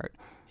on that part.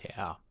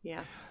 Yeah.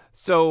 Yeah.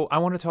 So I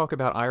want to talk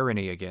about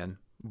irony again,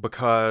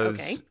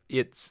 because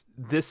it's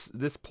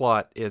this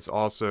plot is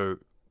also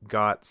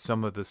got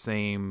some of the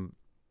same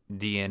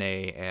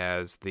DNA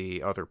as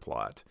the other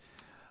plot,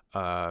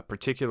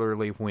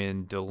 particularly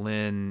when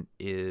Delenn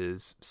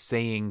is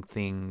saying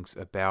things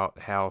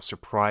about how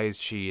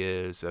surprised she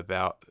is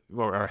about,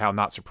 or how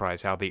not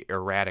surprised, how the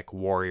erratic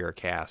warrior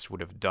caste would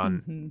have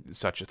done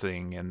such a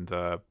thing, and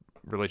the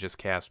religious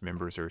caste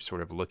members are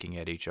sort of looking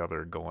at each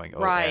other going, "Oh,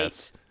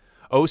 right.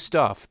 Oh,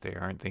 stuff." They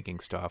aren't thinking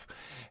stuff.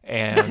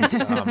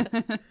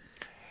 And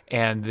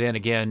and then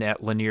again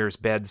at Lanier's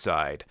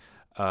bedside,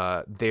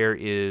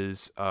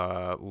 there's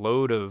a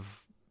load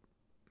of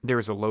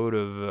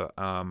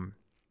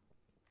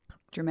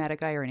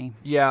dramatic irony.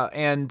 Yeah,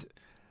 and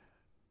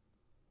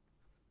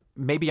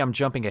maybe I'm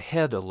jumping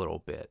ahead a little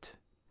bit,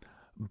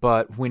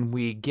 but when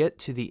we get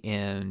to the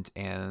end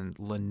and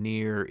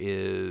Lanier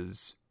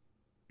is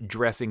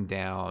dressing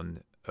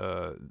down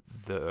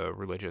the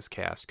religious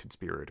caste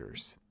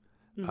conspirators,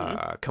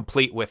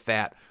 complete with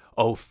that,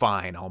 "Oh,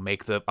 fine, I'll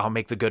make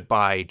the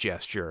goodbye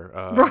gesture."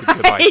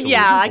 Right?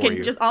 Yeah,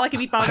 all I can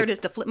be bothered is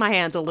to flip my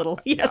hands a little.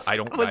 Yes, yeah, I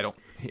don't.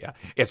 Yeah,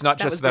 it's not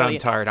just that I'm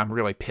tired. I'm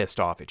really pissed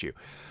off at you,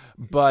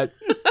 but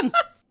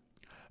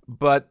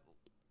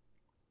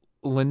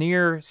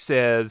Lanier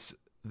says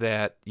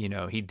that, you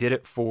know, he did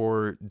it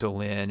for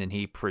Delenn and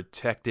he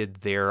protected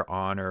their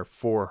honor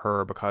for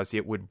her because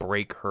it would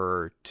break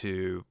her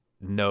to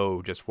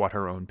know just what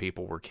her own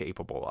people were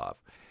capable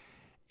of.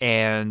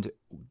 And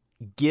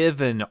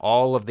given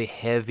all of the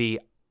heavy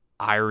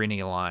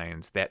irony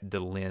lines that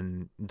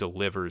Delenn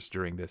delivers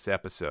during this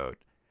episode,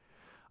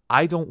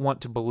 I don't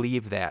want to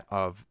believe that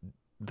of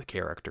the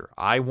character.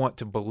 I want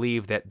to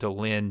believe that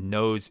Delenn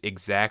knows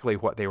exactly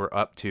what they were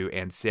up to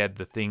and said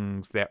the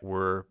things that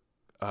were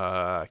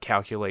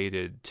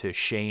calculated to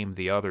shame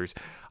the others.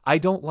 I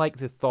don't like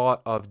the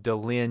thought of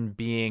Delenn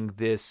being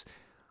this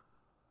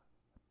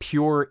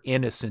pure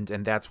innocent,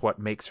 and that's what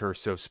makes her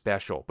so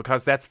special,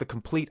 because that's the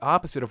complete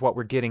opposite of what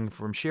we're getting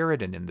from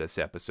Sheridan in this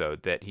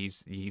episode, that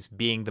he's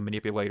being the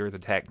manipulator, the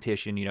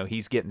tactician, you know,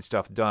 he's getting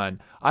stuff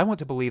done. I want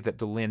to believe that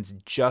Delenn's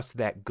just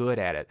that good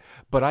at it,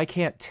 but I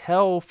can't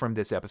tell from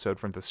this episode,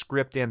 from the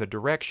script and the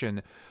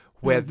direction,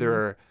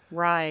 whether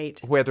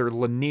whether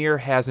Lanier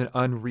has an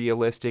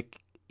unrealistic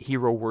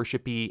hero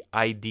worshipy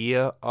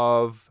idea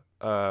of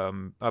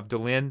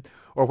Delenn,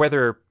 or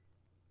whether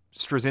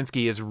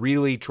Straczynski is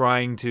really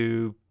trying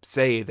to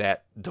say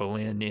that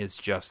Delenn is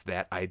just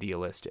that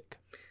idealistic.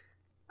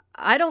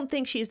 I don't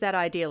think she's that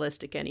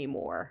idealistic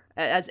anymore,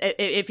 as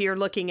if you're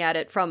looking at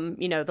it from,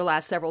 you know, the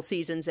last several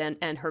seasons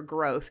and her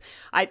growth.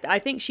 I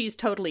think she's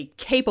totally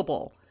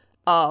capable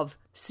of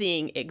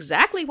seeing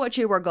exactly what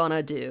you were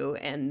gonna do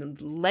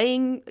and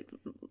laying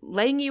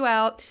you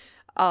out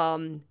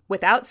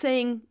without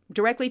saying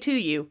directly to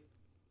you,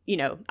 you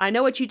know, "I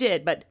know what you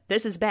did, but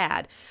this is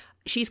bad."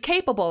 She's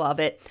capable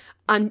of it.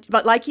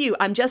 But like you,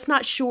 I'm just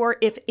not sure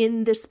if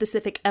in this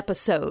specific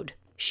episode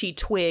she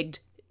twigged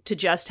to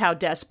just how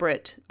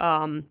desperate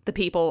the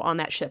people on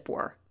that ship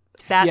were.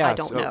 That I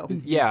don't know.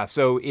 Yeah,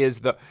 so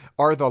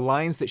are the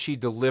lines that she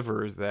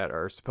delivers that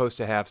are supposed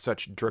to have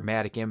such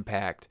dramatic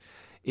impact,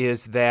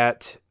 is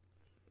that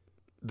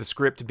the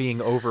script being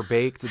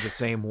overbaked the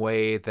same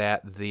way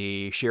that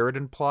the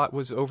Sheridan plot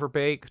was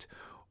overbaked?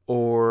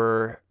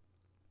 Or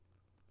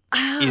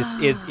is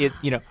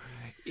you know,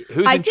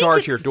 Who's in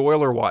charge here,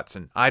 Doyle or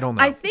Watson? I don't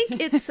know. I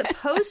think it's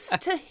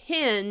supposed to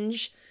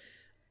hinge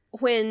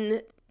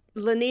when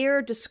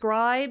Lennier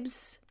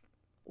describes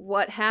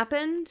what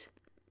happened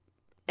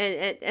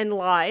and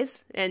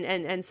lies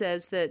and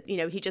says that, you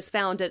know, he just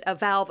found a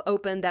valve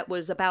open that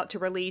was about to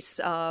release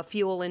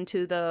fuel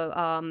into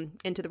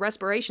the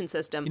respiration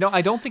system. You know,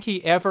 I don't think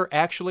he ever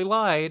actually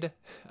lied.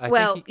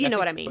 You know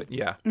what I mean. But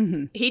yeah.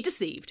 Mm-hmm. He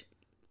deceived.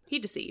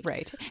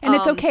 Right. And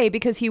it's okay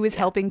because he was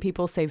helping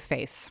people save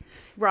face.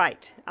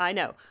 Right. I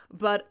know.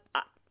 But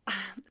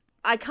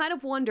I kind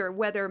of wonder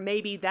whether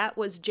maybe that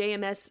was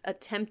JMS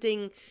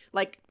attempting,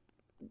 like,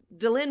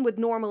 Delenn would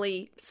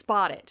normally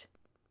spot it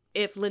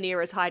if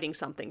Lennier is hiding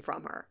something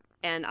from her.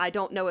 And I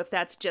don't know if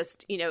that's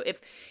just, you know, if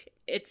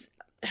it's,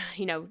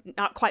 you know,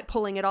 not quite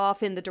pulling it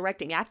off in the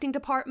directing acting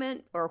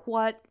department or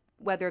what,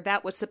 whether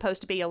that was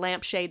supposed to be a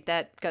lampshade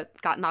that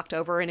got knocked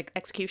over in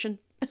execution.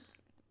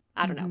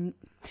 I don't know.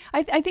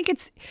 I think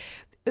it's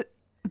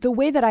the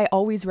way that I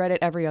always read it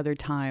every other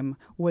time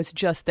was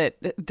just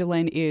that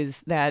Delenn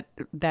is that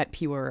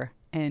pure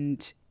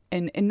and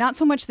not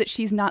so much that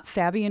she's not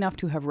savvy enough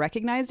to have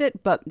recognized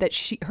it, but that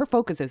her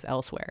focus is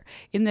elsewhere.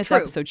 In this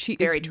episode, she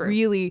is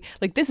really,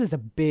 like, this is a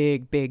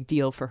big, big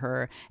deal for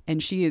her,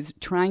 and she is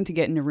trying to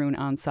get Neroon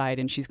on side,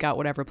 and she's got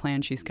whatever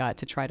plan she's got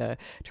to try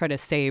to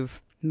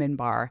save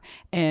Minbar,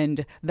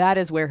 and that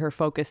is where her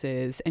focus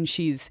is. And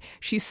she's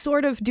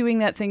sort of doing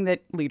that thing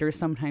that leaders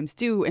sometimes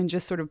do, and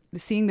just sort of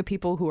seeing the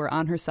people who are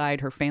on her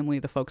side, her family,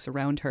 the folks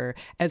around her,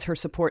 as her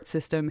support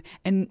system,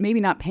 and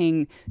maybe not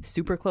paying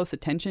super close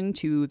attention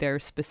to their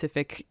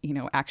specific, you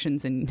know,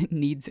 actions and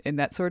needs and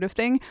that sort of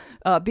thing,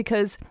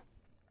 because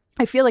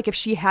I feel like if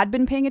she had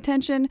been paying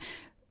attention,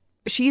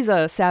 she's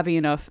a savvy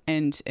enough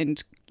and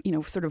you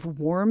know, sort of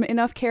warm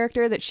enough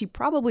character that she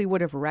probably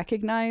would have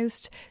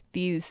recognized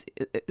these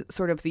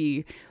sort of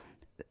the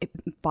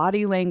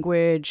body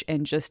language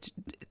and just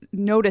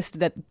noticed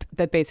that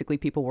basically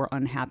people were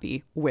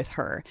unhappy with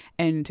her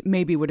and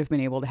maybe would have been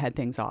able to head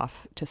things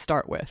off to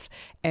start with.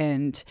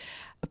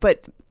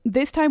 But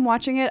this time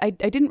watching it, I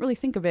didn't really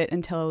think of it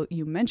until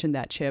you mentioned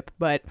that, Chip.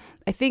 But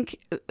I think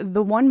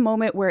the one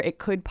moment where it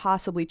could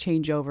possibly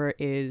change over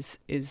is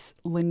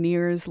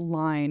Lennier's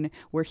line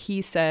where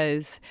he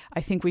says,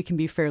 "I think we can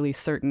be fairly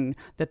certain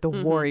that the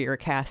warrior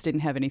cast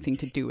didn't have anything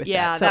to do with that."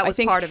 Yeah, so that was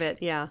part of it.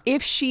 Yeah.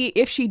 If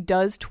she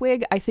does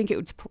twig, I think it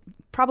would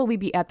probably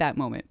be at that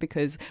moment,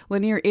 because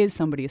Lennier is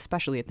somebody,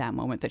 especially at that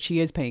moment, that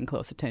she is paying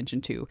close attention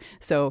to.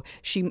 So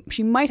she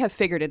might have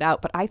figured it out,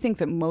 but I think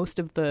that most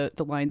of the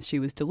lines she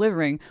was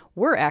delivering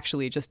were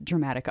actually just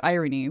dramatic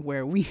irony,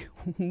 where we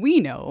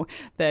know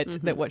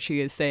that what she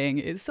is saying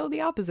is so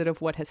the opposite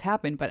of what has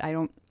happened. But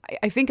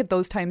I think at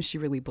those times she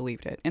really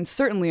believed it. And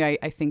certainly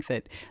I think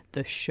that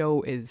the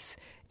show is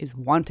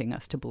wanting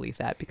us to believe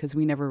that, because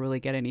we never really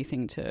get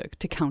anything to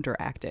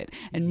counteract it.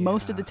 And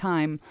most of the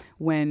time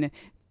when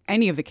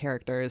any of the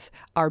characters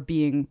are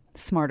being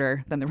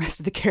smarter than the rest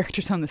of the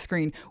characters on the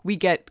screen, we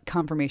get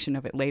confirmation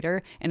of it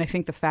later. And I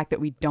think the fact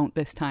that we don't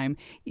this time,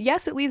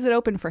 yes, it leaves it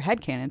open for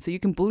headcanon, so you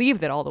can believe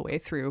that all the way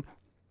through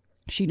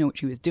she knew what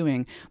she was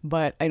doing,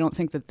 but I don't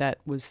think that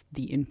was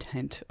the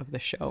intent of the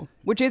show,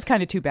 which is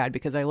kind of too bad,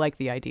 because I like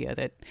the idea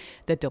that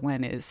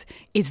Delenn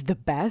is the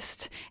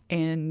best,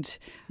 and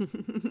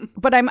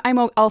but I'm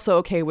also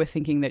okay with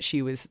thinking that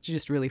she was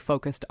just really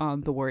focused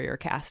on the warrior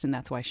cast, and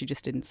that's why she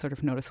just didn't sort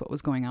of notice what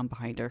was going on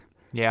behind her.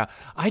 Yeah,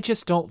 I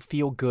just don't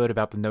feel good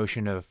about the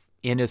notion of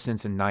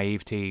innocence and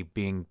naivety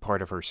being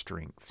part of her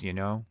strengths, you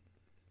know?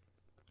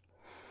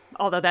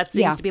 Although that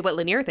seems to be what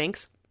Lennier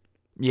thinks.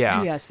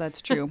 Yeah. Yes,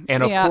 that's true.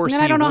 And of course,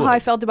 and I don't know how I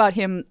felt about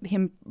him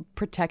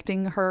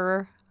protecting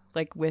her,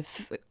 like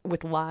with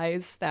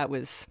lies. It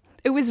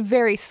was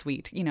very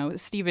sweet. You know,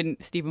 Stephen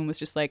was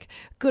just like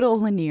good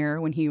old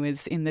Lennier when he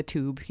was in the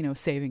tube, you know,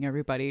 saving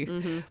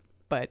everybody.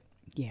 But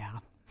yeah.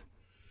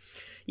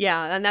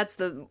 Yeah, and that's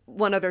the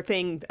one other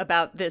thing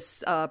about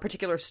this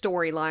particular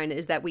storyline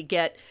is that we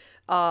get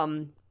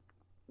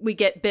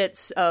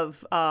bits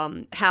of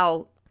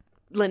how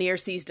Lennier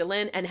sees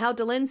Delenn and how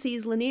Delenn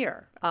sees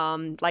Lennier.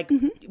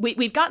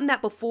 We've gotten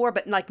that before,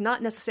 but like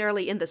not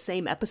necessarily in the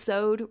same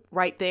episode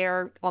right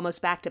there,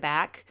 almost back to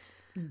back,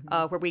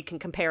 where we can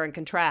compare and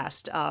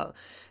contrast.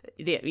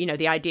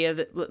 The idea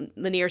that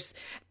Lennier's,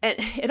 and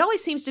it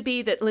always seems to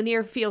be that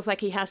Lennier feels like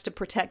he has to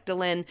protect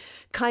Delenn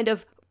kind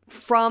of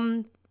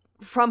from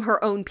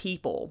her own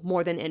people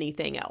more than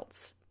anything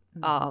else.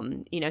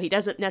 He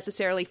doesn't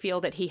necessarily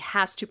feel that he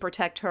has to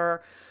protect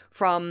her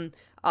from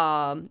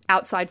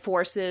outside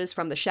forces,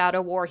 from the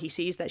Shadow War. He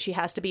sees that she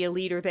has to be a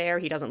leader there.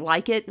 He doesn't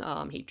like it.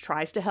 He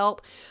tries to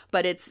help.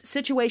 But it's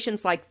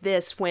situations like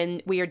this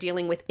when we are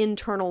dealing with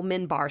internal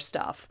Minbar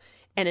stuff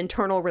and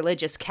internal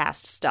religious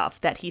caste stuff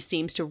that he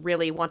seems to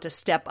really want to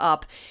step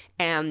up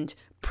and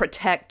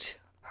protect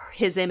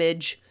his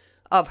image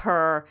of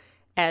her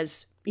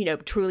as, you know,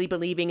 truly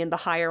believing in the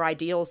higher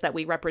ideals that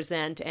we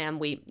represent. And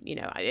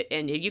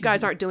and you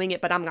guys aren't doing it,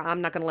 but I'm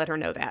not going to let her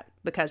know that,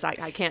 because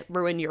I can't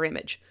ruin your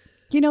image.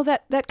 You know,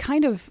 that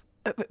kind of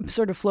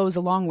sort of flows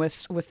along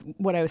with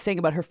what I was saying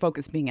about her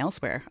focus being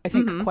elsewhere. I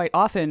think quite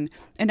often,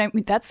 and I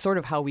mean that's sort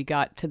of how we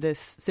got to this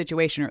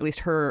situation, or at least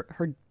her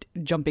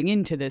jumping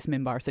into this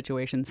Minbar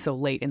situation so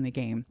late in the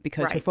game,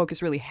 because her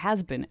focus really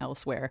has been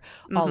elsewhere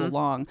all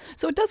along.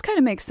 So it does kind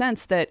of make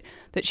sense that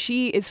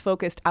she is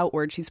focused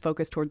outward. She's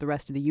focused toward the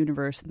rest of the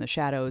universe and the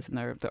shadows and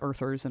the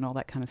Earthers and all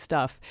that kind of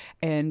stuff.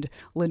 And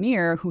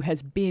Lennier, who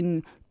has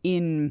been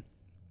in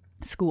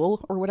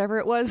school or whatever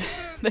it was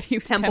that he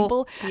was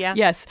temple. Yeah.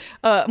 Yes.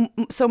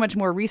 So much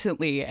more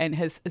recently, and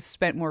has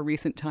spent more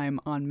recent time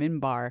on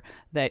Minbar,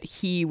 that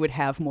he would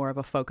have more of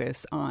a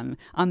focus on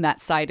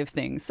that side of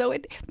things. So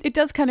it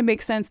does kind of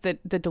make sense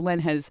that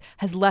Delenn has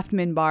left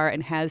Minbar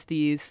and has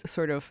these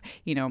sort of,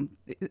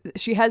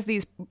 she has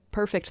these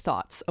perfect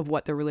thoughts of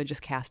what the religious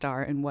caste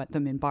are and what the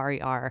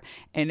Minbari are.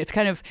 And it's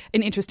kind of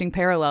an interesting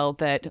parallel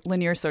that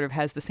Lennier sort of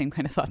has the same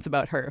kind of thoughts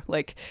about her.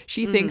 Like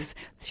she thinks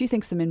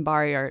the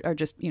Minbari are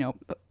just,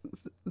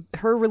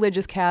 her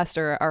religious caste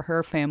are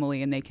her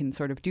family, and they can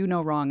sort of do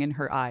no wrong in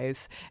her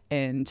eyes.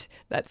 And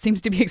that seems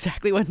to be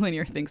exactly what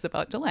Lennier thinks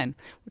about Delenn,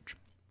 which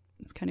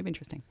is kind of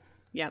interesting.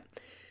 Yeah.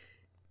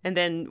 And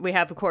then we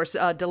have, of course,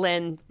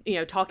 Delenn,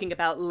 talking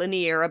about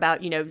Lennier,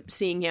 about,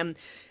 seeing him,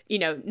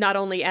 not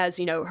only as,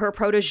 her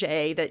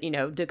protege, that,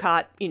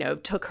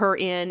 Dukat, took her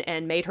in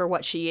and made her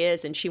what she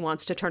is, and she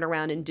wants to turn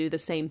around and do the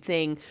same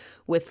thing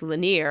with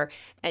Lennier.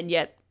 And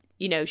yet,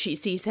 she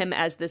sees him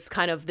as this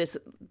kind of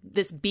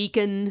this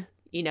beacon,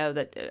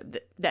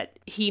 that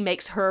he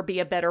makes her be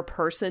a better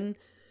person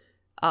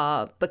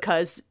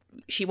because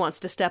she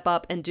wants to step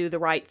up and do the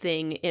right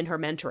thing in her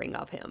mentoring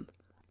of him.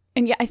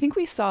 And yeah, I think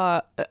we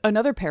saw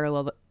another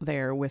parallel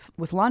there with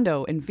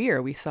Londo and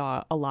Vir. We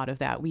saw a lot of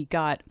that. We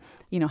got,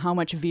 how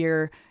much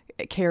Vir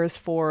cares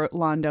for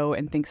Londo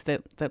and thinks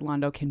that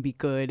Londo can be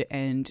good.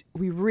 And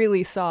we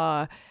really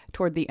saw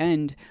toward the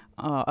end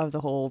of the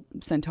whole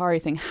Centauri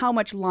thing how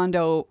much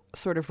Londo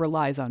sort of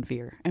relies on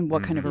Vir and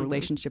what kind of a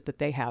relationship that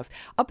they have.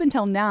 Up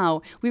until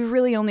now, we've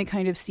really only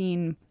kind of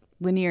seen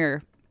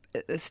Lennier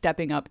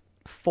stepping up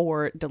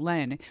for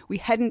Delenn. We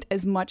hadn't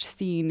as much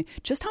seen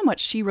just how much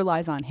she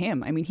relies on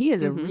him. I mean, he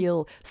is a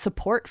real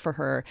support for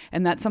her,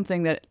 and that's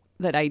something that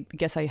I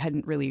guess I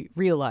hadn't really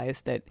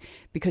realized, that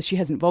because she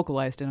hasn't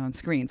vocalized it on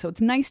screen. So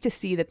it's nice to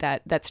see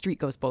that street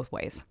goes both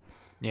ways.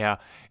 Yeah,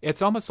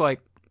 it's almost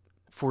like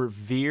for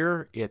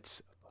Vir,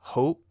 it's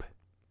hope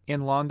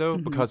in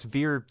Londo, because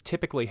Vir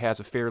typically has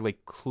a fairly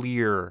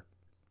clear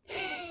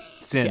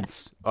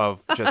sense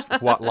of just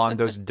what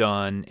Londo's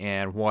done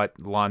and what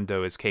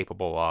Londo is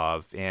capable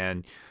of,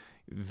 and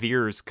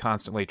Vir's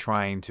constantly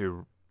trying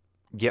to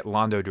get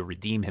Londo to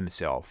redeem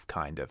himself,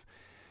 kind of.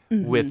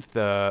 With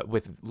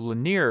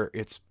Lennier,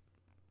 it's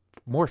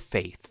more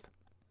faith.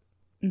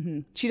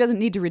 She doesn't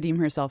need to redeem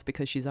herself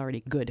because she's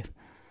already good.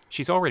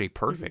 She's already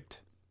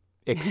perfect,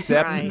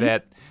 except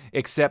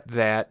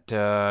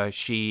that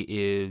she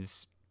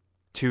is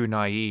too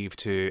naive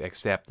to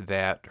accept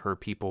that her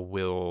people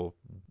will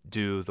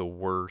do the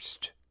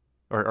worst,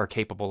 or are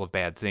capable of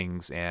bad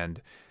things,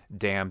 and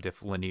damned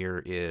if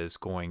Lennier is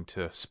going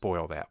to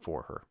spoil that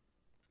for her.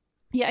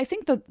 Yeah, I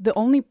think the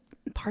only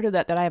part of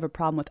that I have a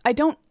problem with, I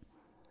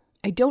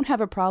don't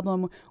have a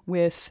problem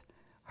with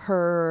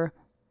her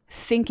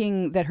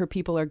thinking that her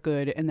people are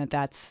good and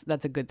that's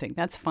a good thing.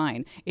 That's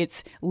fine.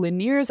 It's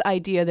Lennier's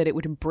idea that it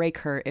would break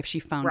her if she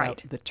found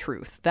out the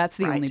truth. That's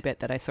the only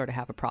bit that I sort of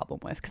have a problem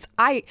with, because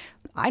I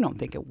don't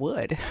think it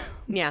would.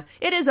 Yeah,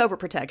 it is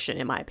overprotection,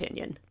 in my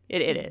opinion.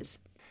 It is.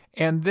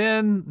 And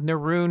then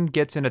Neroon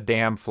gets in a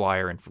damn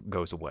flyer and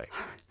goes away.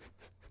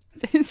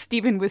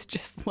 Steven was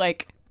just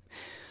like,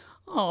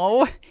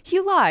 oh, he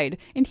lied.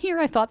 And here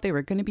I thought they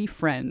were going to be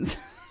friends.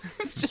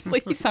 It's just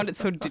like he sounded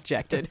so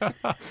dejected,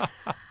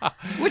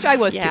 which I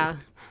was too.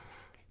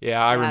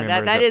 Yeah, I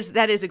remember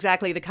that is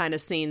exactly the kind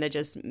of scene that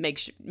just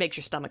makes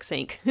your stomach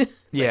sink.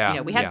 We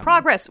had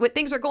progress.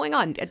 Things are going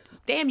on.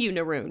 Damn you,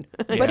 Neroon.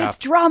 But it's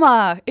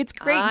drama. It's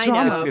great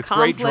drama. It's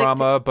great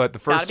drama. But the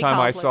first time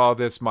I saw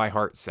this, my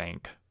heart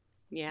sank.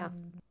 Yeah.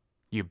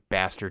 You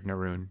bastard,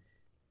 Neroon.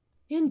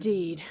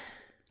 Indeed.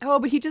 Oh,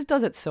 but he just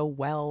does it so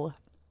well.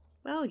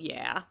 Well,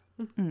 yeah.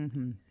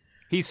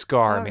 He's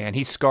Scar, man.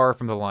 He's Scar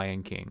from The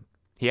Lion King.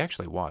 He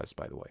actually was,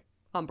 by the way.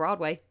 On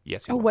Broadway.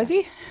 Yes, he was. Oh, was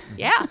he?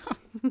 Yeah.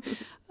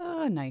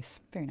 Oh,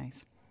 nice. Very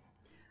nice.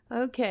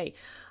 Okay.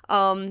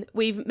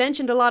 We've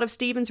mentioned a lot of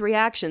Steven's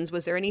reactions.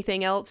 Was there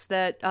anything else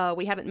that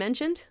we haven't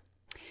mentioned?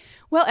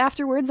 Well,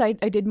 afterwards, I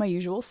did my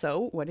usual.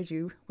 So, what'd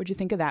you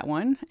think of that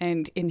one?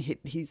 And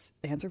his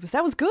answer was,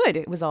 that was good.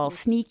 It was all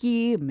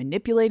sneaky,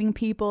 manipulating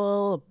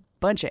people, a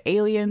bunch of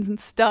aliens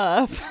and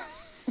stuff.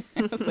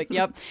 I was like,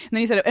 yep. And then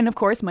he said, and of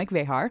course, Mike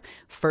Vehar,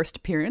 first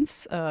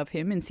appearance of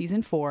him in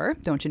season 4,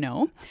 don't you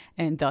know?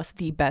 And thus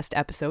the best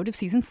episode of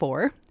season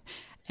 4.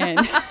 And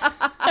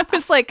I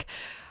was like,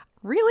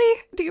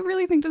 really? Do you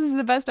really think this is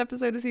the best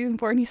episode of season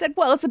 4? And he said,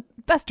 well, it's the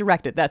best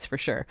directed, that's for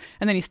sure.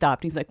 And then he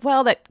stopped. He's like,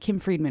 well, that Kim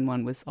Friedman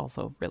one was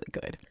also really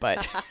good.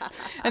 But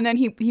and then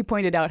he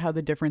pointed out how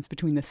the difference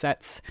between the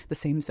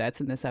same sets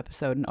in this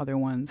episode and other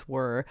ones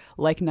were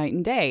like night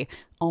and day,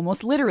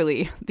 almost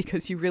literally,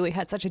 because you really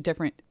had such a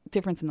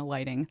difference in the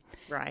lighting.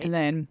 Right. And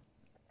then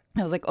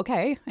I was like,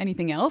 okay,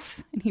 anything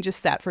else? And he just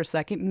sat for a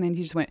second, and then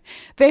he just went,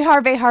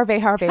 Vehar, Vehar,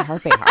 Vehar,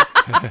 Vehar, Vehar.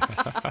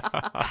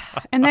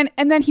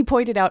 and then he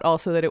pointed out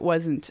also that it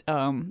wasn't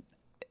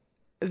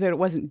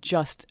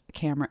just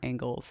camera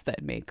angles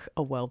that make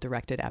a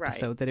well-directed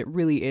episode, right. That it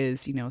really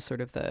is, sort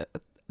of the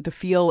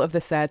feel of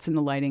the sets and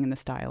the lighting and the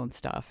style and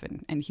stuff.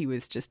 And he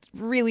was just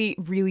really,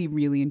 really,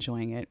 really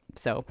enjoying it.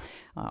 So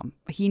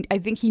I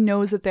think he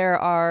knows that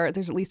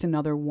there's at least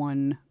another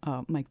one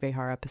Mike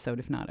Vehar episode,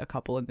 if not a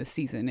couple in this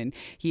season. And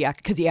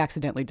because he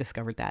accidentally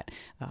discovered that.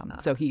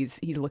 So he's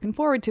looking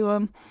forward to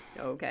them.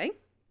 Okay.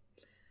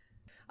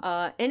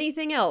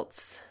 Anything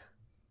else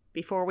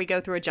before we go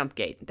through a jump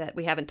gate that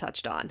we haven't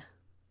touched on?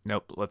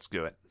 Nope. Let's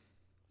do it.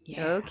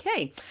 Yeah.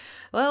 Okay.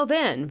 Well,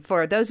 then,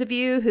 for those of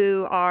you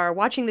who are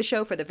watching the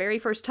show for the very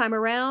first time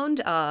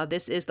around,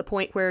 this is the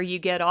point where you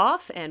get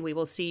off, and we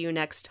will see you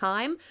next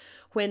time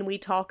when we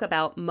talk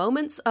about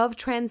moments of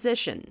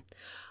transition.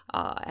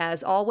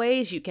 As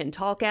always, you can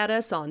talk at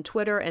us on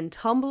Twitter and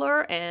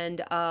Tumblr and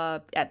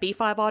at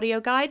B5 Audio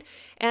Guide.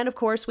 And of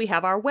course, we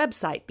have our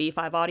website,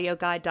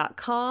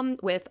 b5audioguide.com,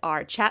 with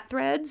our chat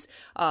threads,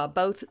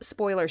 both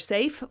spoiler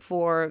safe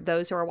for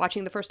those who are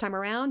watching the first time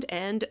around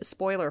and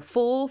spoiler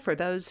full for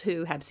those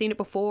who have seen it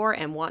before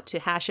and want to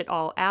hash it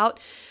all out.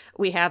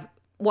 We have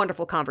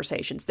wonderful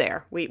conversations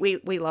there. We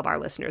love our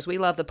listeners. We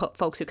love the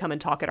folks who come and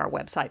talk at our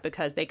website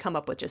because they come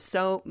up with just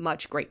so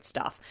much great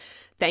stuff.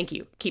 Thank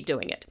you. Keep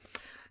doing it.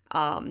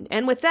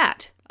 And with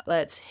that,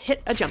 let's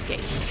hit a jump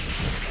gate.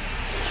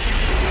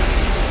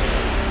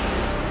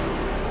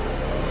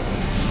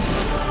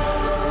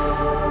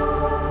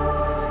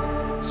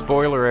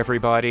 Spoiler,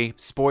 everybody.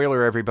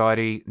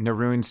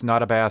 Naroon's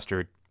not a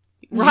bastard.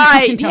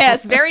 Right,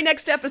 yes. Very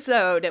next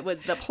episode. It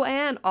was the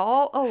plan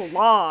all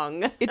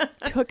along. It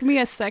took me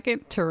a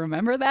second to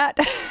remember that.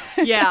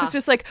 Yeah. I was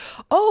just like,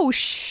 oh,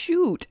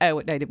 shoot. I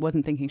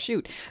wasn't thinking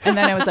shoot. And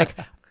then I was like,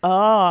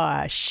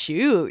 oh,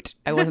 shoot.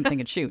 I wasn't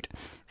thinking shoot.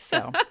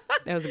 So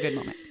that was a good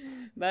moment.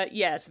 But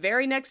yes,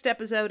 very next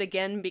episode,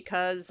 again,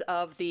 because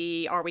of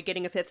the are we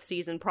getting a fifth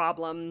season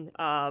problem,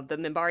 the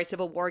Minbari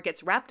Civil War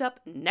gets wrapped up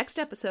next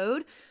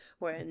episode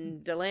when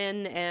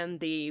Delenn and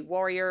the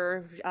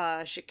warrior,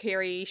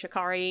 Shakira,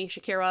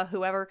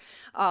 whoever,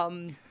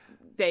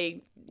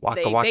 they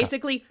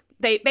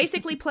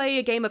basically play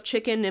a game of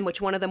chicken in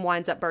which one of them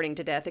winds up burning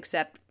to death,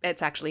 except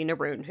it's actually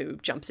Naroon who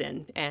jumps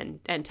in and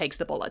takes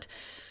the bullet.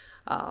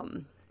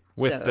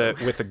 With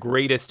the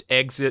greatest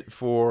exit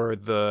for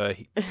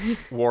the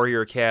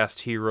warrior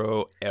cast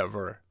hero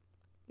ever.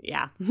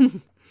 Yeah.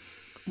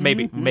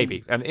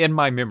 Maybe. And in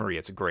my memory,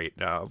 it's great.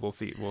 We'll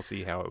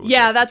see how it was.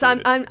 Yeah, that's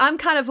I'm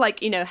kind of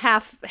like,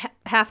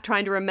 half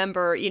trying to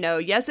remember,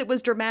 yes, it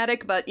was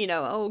dramatic, but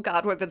oh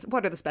God,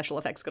 what are the special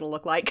effects going to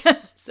look like?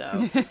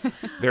 So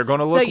they're going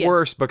to look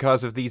worse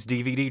because of these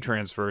DVD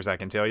transfers. I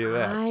can tell you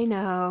that. I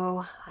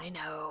know.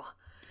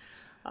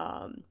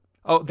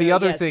 The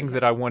other thing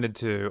that I wanted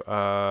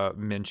to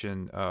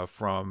mention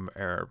from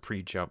our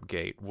pre-jump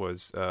gate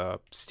was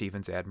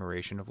Steven's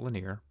admiration of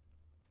Lanier.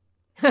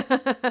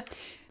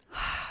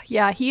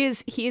 Yeah, he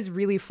is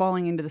really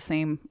falling into the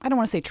same, I don't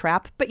want to say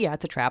trap, but yeah,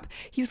 it's a trap.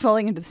 He's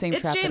falling into the same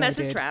trap. It's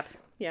JMS's trap.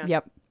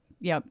 Yeah.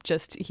 Yep.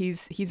 Just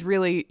he's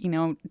really,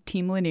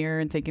 Team Lanier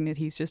and thinking that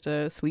he's just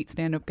a sweet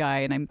stand-up guy,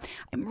 and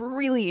I'm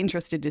really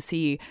interested to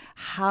see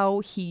how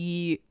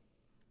he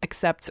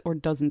accepts or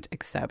doesn't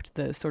accept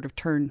the sort of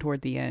turn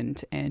toward the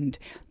end. And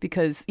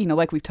because,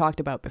 like we've talked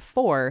about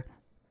before,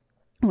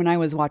 when I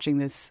was watching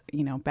this,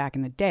 back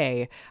in the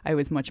day, I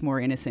was much more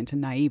innocent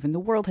and naive, and the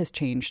world has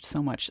changed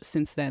so much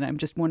since then. I'm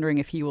just wondering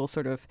if he will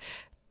sort of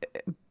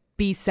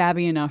be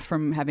savvy enough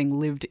from having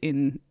lived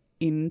in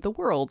the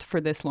world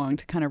for this long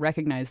to kind of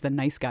recognize the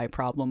nice guy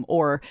problem,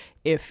 or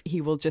if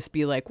he will just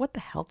be like, what the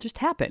hell just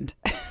happened?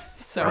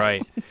 So.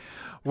 Right.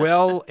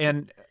 Well,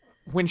 and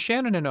when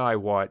Shannon and I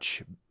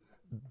watch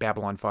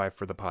Babylon 5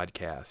 for the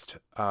podcast,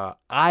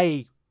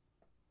 I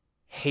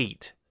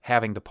hate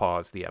having to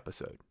pause the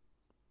episode.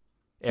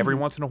 Every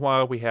once in a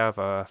while, we have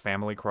a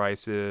family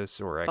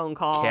crisis or a phone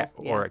call,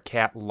 or a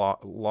cat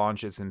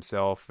launches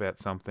himself at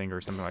something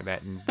or something like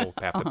that, and we'll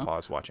have to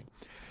pause watching.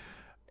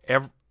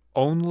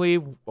 Only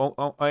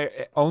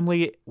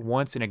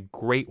once in a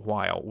great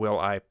while will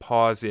I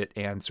pause it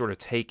and sort of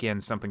take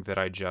in something that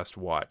I just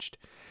watched.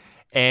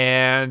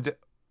 And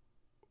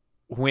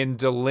when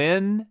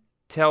Delenn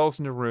tells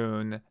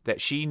Naroon that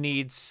she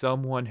needs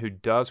someone who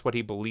does what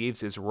he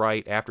believes is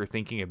right after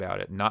thinking about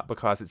it, not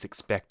because it's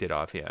expected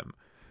of him,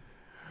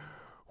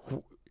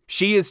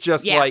 she is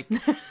just like,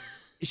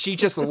 she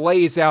just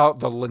lays out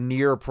the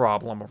Lanier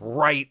problem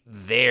right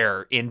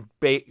there in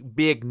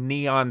big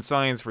neon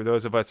signs for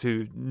those of us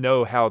who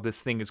know how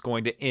this thing is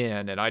going to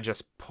end. And I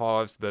just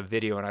paused the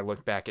video and I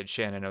looked back at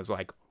Shannon and I was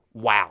like,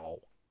 wow.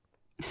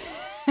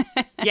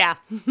 Yeah.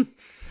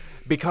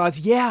 Because,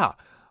 yeah,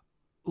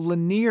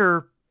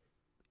 Lanier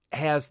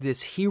has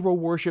this hero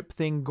worship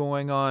thing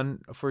going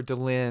on for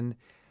Delenn.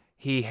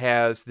 He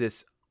has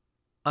this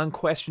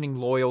unquestioning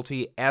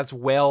loyalty as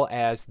well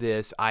as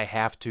this, I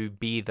have to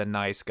be the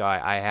nice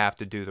guy, I have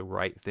to do the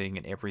right thing,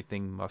 and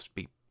everything must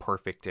be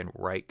perfect and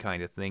right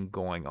kind of thing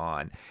going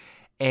on.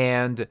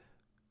 And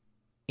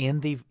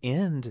in the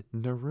end,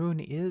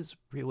 Neroon is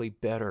really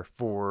better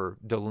for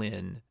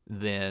Delenn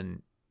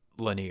than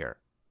Lanier.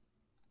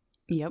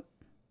 Yep.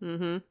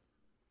 Mm-hmm.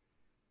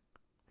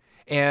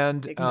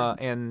 And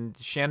Exactly. and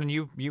Shannon,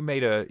 you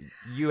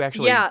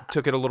actually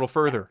took it a little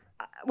further.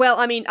 Well,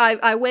 I mean,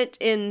 I went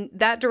in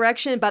that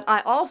direction, but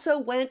I also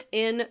went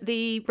in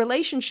the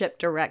relationship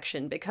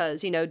direction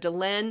because,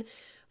 Delenn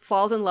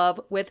falls in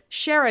love with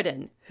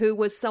Sheridan, who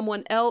was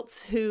someone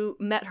else who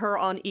met her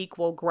on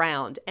equal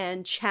ground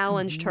and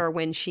challenged her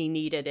when she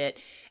needed it.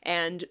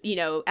 And,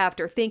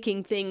 after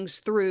thinking things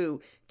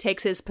through,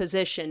 takes his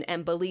position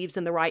and believes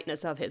in the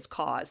rightness of his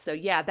cause. So,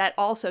 yeah, that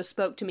also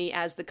spoke to me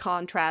as the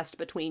contrast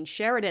between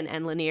Sheridan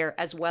and Lanier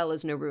as well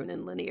as Neroon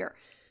and Lanier.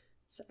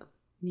 So...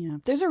 Yeah,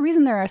 there's a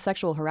reason there are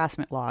sexual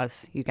harassment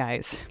laws, you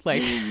guys.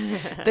 Like,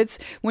 that's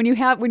when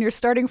you're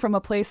starting from a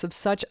place of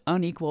such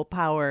unequal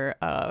power.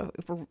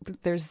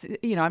 There's,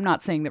 I'm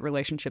not saying that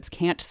relationships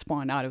can't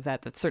spawn out of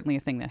that. That's certainly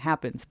a thing that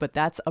happens, but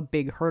that's a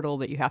big hurdle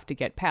that you have to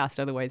get past.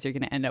 Otherwise, you're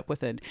going to end up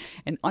with an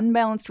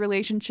unbalanced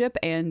relationship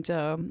and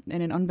an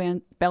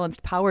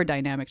unbalanced power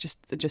dynamic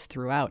just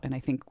throughout. And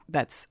I think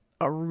that's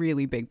a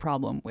really big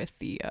problem with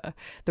the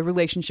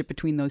relationship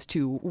between those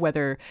two,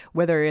 whether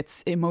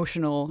it's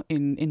emotional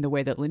in the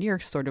way that Lanier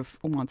sort of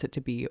wants it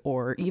to be,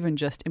 or even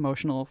just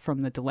emotional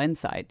from the Delenn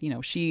side.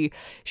 She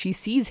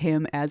sees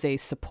him as a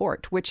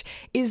support,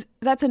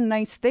 that's a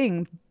nice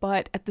thing,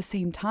 but at the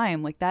same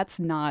time, like that's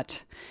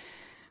not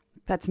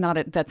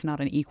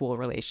an equal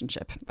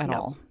relationship at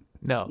all.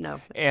 No.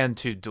 And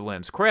to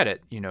Delenn's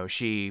credit,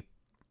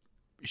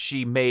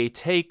 she may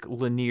take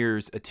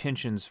Lanier's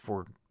attentions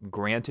for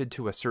granted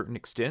to a certain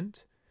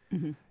extent.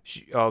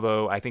 Mm-hmm.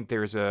 Although I think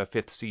there's a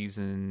 5th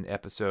season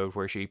episode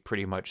where she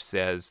pretty much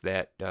says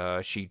that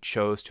she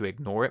chose to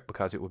ignore it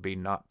because it would be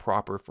not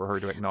proper for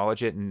her to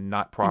acknowledge it and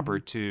not proper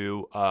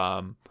to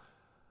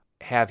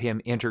have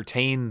him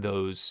entertain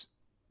those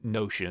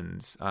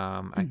notions.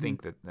 I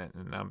think that,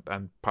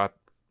 and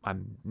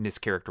I'm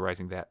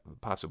mischaracterizing that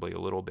possibly a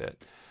little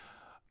bit.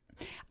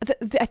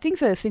 I think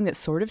the thing that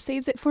sort of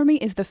saves it for me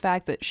is the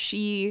fact that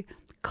she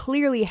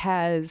clearly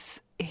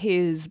has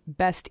his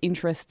best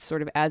interests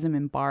sort of as a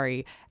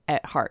Minbari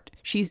at heart.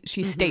 She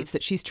states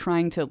that she's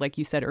trying to, like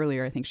you said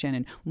earlier, I think,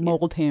 Shannon,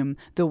 mold him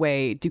the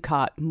way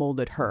Dukat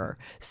molded her.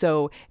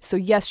 So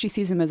yes, she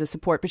sees him as a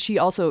support, but she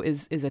also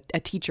is a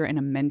teacher and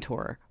a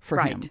mentor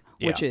for him,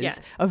 which is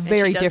a very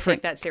and she does different.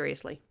 Take that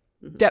seriously.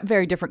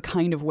 Very different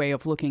kind of way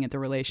of looking at the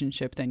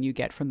relationship than you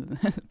get from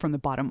the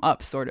bottom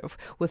up, sort of,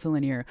 with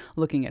Lanier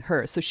looking at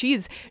her. So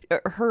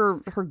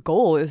her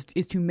goal is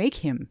to make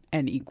him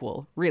an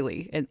equal,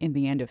 really, in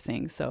the end of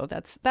things. So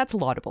that's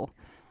laudable.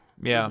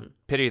 Yeah,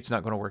 pity it's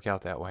not going to work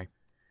out that way.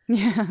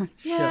 Yeah.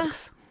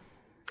 Shucks.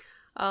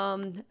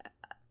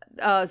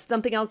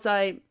 Something else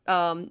I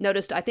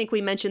noticed, I think we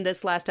mentioned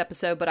this last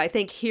episode, but I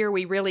think here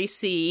we really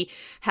see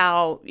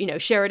how,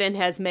 Sheridan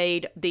has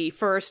made the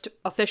first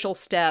official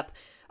step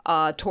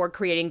toward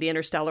creating the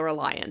Interstellar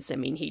Alliance. I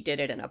mean, he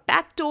did it in a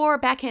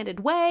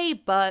backhanded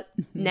way, but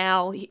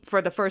now,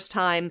 for the first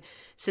time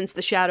since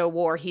the Shadow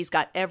War, he's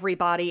got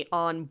everybody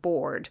on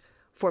board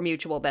for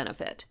mutual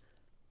benefit.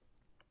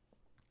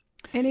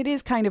 And it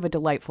is kind of a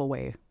delightful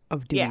way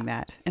of doing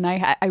that. And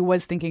I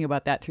was thinking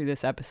about that through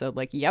this episode.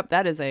 Like, yep,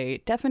 that is a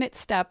definite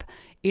step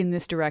in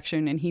this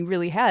direction. And he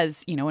really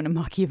has, in a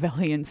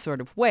Machiavellian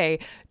sort of way,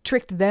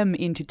 tricked them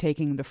into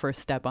taking the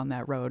first step on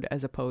that road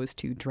as opposed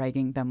to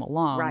dragging them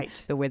along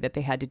the way that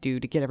they had to do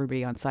to get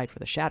everybody on side for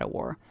the Shadow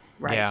War.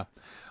 Right. Yeah.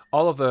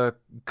 All of the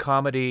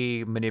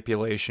comedy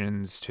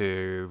manipulations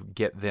to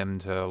get them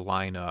to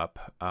line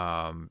up,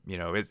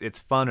 it's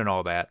fun and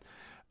all that.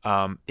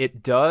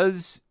 It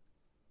does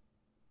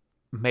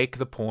make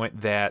the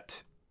point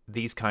that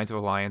these kinds of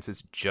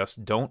alliances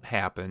just don't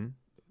happen.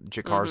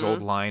 Jakar's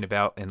old line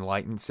about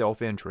enlightened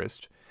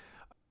self-interest.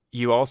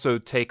 You also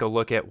take a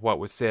look at what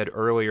was said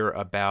earlier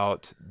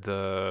about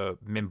the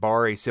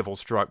Minbari civil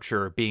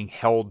structure being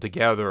held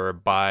together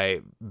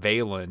by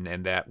Valen,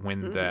 and that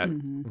when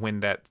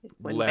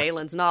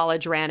Valen's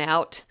knowledge ran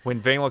out.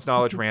 When Valen's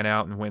knowledge ran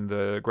out, and when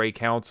the Grey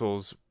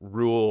Council's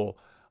rule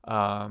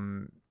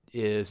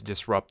is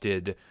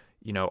disrupted,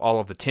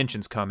 all of the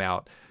tensions come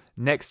out.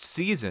 Next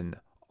season,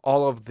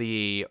 all of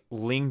the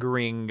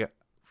lingering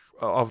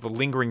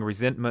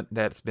resentment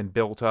that's been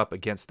built up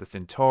against the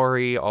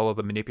Centauri, all of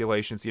the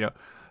manipulations,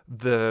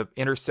 the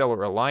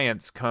Interstellar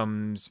Alliance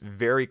comes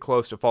very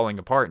close to falling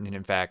apart, and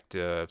in fact,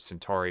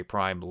 Centauri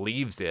Prime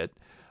leaves it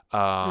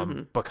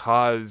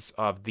because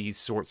of these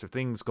sorts of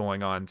things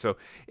going on. So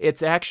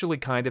it's actually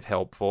kind of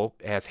helpful,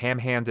 as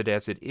ham-handed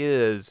as it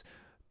is,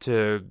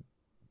 to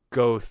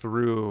go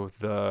through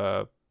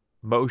the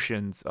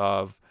motions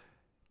of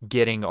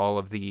getting all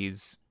of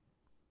these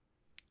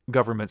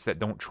governments that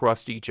don't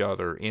trust each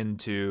other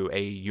into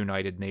a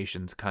United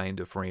Nations kind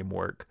of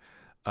framework,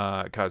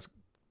 because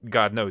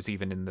God knows,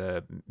 even in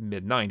the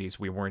mid-90s,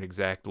 we weren't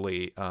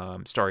exactly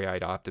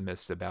starry-eyed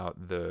optimists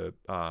about the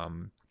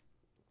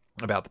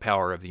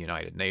power of the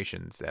United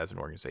Nations as an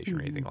organization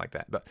or anything like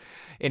that. But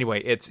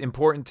anyway, it's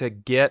important to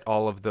get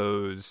all of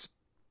those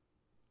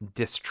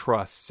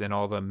distrusts and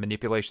all the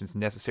manipulations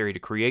necessary to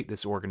create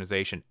this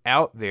organization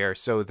out there,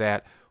 so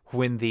that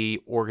when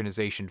the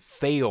organization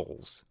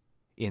fails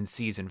in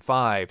season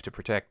 5 to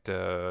protect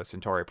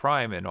Centauri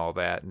Prime and all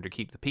that, and to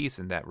keep the peace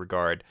in that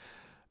regard,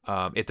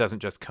 it doesn't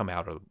just come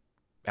out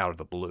of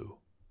the blue.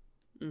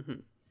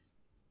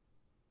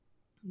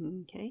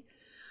 Okay.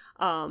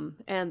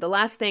 And the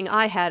last thing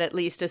I had, at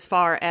least as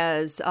far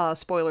as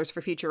spoilers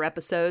for future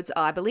episodes,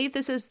 I believe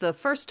this is the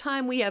first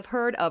time we have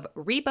heard of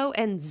Rebo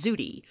and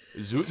Zudi.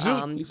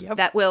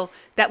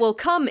 That will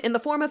come in the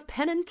form of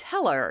Penn and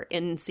Teller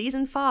in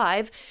season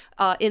 5,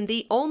 in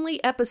the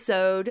only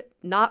episode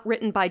not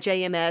written by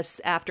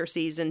JMS after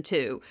season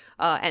 2,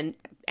 and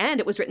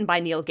it was written by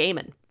Neil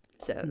Gaiman.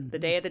 So The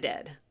Day of the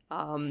Dead.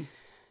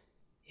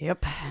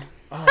 Yep.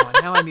 Oh,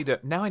 now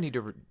I need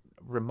to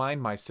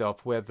remind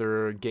myself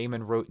whether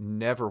Gaiman wrote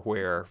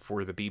Neverwhere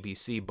for the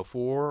BBC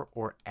before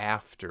or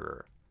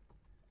after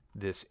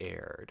this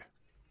aired.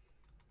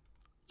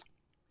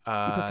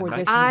 Before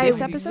this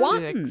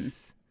episode?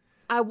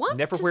 I want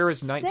Neverwhere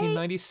is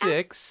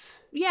 1996.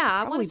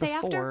 I want to say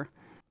before.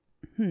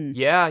 After.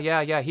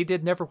 Yeah. He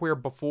did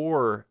Neverwhere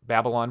before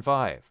Babylon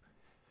 5.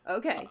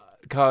 Okay.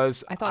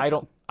 Because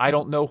so. I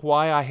don't know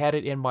why I had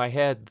it in my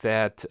head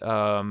that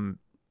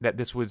that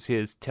this was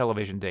his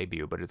television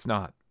debut, but it's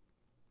not.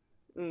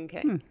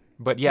 Okay.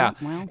 But yeah,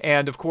 wow.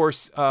 And of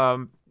course,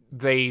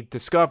 they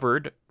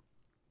discovered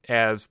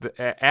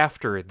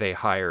after they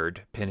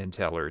hired Penn and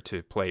Teller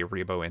to play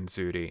Rebo and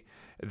Zudi,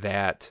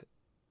 that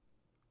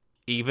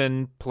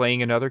even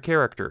playing another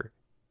character,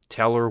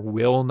 Teller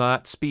will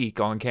not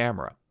speak on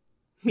camera.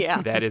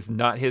 Yeah. That is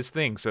not his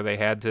thing. So they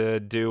had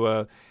to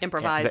do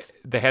improvise.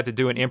 They had to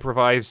do an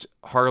improvised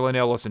Harlan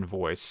Ellison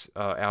voice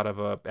out of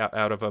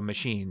a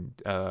machine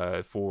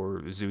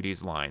for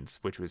Zudi's lines,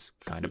 which was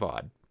kind of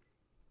odd.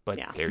 But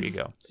there you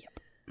go. Yep.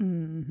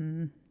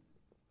 Mm-hmm.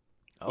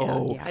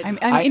 Oh, yeah.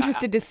 I'm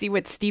interested to see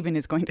what Steven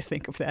is going to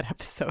think of that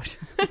episode.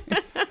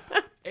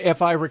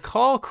 If I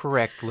recall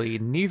correctly,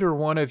 neither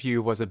one of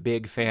you was a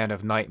big fan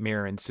of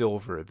Nightmare in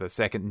Silver, the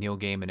second Neil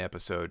Gaiman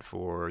episode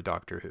for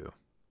Doctor Who.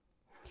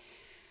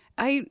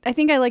 I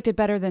think I liked it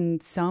better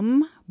than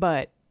some,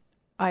 but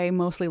I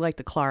mostly liked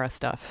the Clara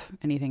stuff.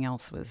 Anything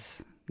else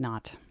was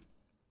not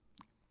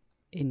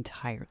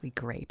entirely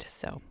great,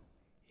 so...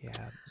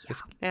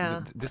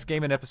 This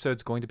Gaiman episode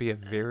is going to be a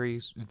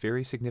very,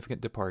 very significant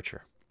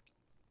departure.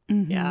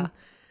 Mm-hmm. Yeah.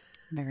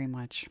 Very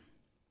much.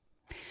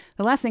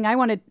 The last thing I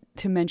wanted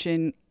to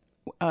mention,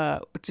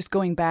 just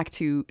going back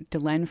to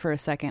Delenn for a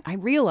second, I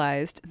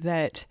realized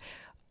that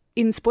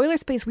in Spoiler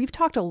Space, we've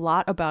talked a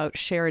lot about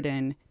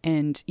Sheridan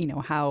and,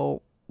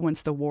 how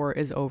once the war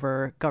is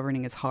over,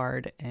 governing is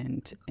hard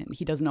and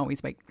he doesn't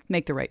always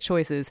make the right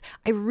choices.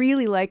 I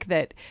really like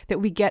that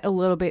we get a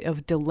little bit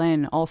of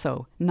Delenn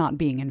also not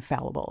being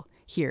infallible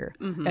here.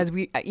 As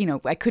we,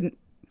 I couldn't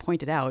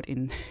point it out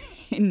in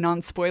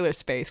non-spoiler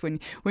space when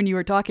you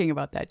were talking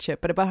about that,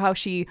 Chip, but about how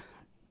she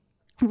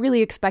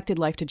really expected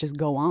life to just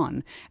go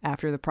on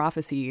after the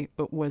prophecy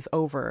was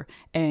over.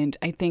 And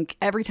I think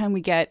every time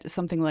we get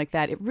something like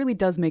that, it really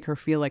does make her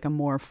feel like a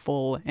more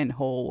full and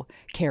whole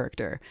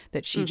character,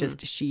 that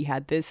she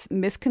had this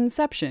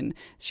misconception.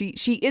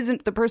 She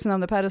isn't the person on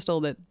the pedestal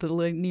that the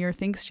Lennier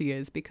thinks she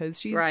is, because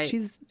she's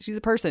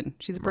a person.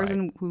 She's a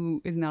person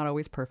who is not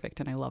always perfect.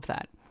 And I love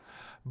that.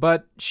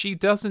 But she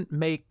doesn't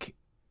make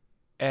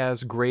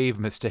as grave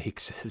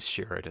mistakes as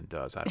Sheridan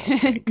does, I don't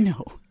think.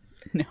 No.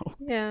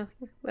 Yeah.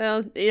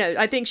 Well,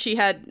 I think she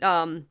had,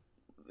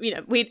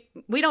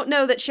 we don't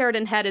know that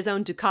Sheridan had his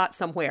own Ducat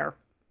somewhere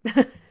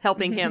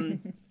helping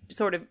him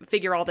sort of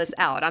figure all this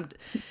out.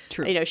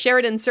 True.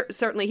 Sheridan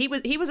certainly,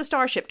 he was a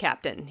starship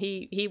captain.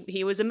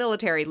 He was a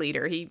military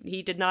leader.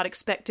 He did not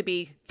expect to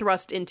be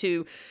thrust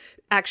into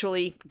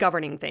actually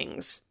governing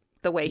things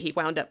the way he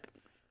wound up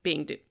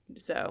being.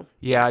 So.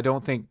 Yeah, I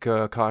don't think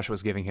Kosh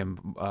was giving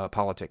him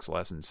politics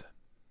lessons.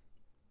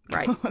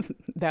 Right.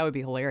 That would be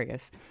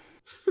hilarious.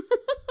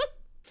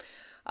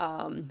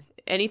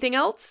 Anything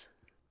else?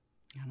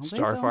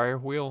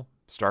 Starfire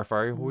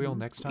Wheel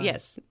next time.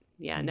 Yes.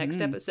 Yeah,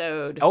 next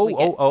episode.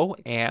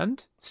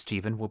 And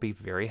Steven will be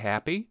very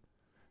happy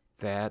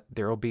that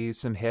there will be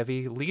some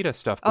heavy Lita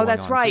stuff going on. Oh,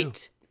 that's right.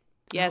 Too.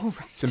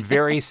 Yes. Some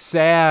very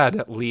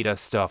sad Lita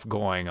stuff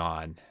going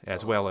on,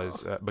 as well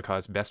as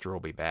because Bester will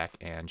be back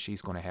and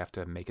she's going to have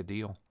to make a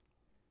deal.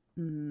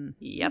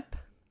 Yep.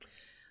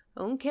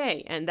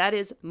 Okay, and that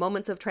is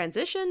Moments of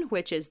Transition,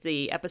 which is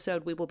the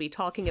episode we will be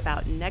talking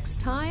about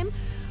next time.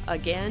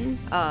 Again,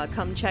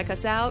 come check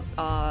us out,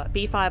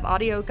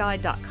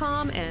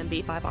 b5audioguide.com and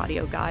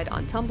b5audioguide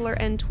on Tumblr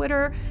and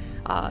Twitter.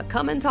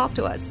 Come and talk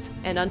to us.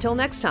 And until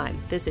next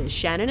time, this is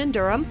Shannon in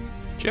Durham.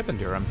 Chip in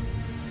Durham.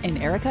 And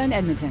Erica in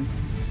Edmonton.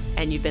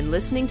 And you've been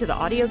listening to the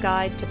audio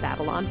guide to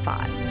Babylon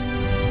 5.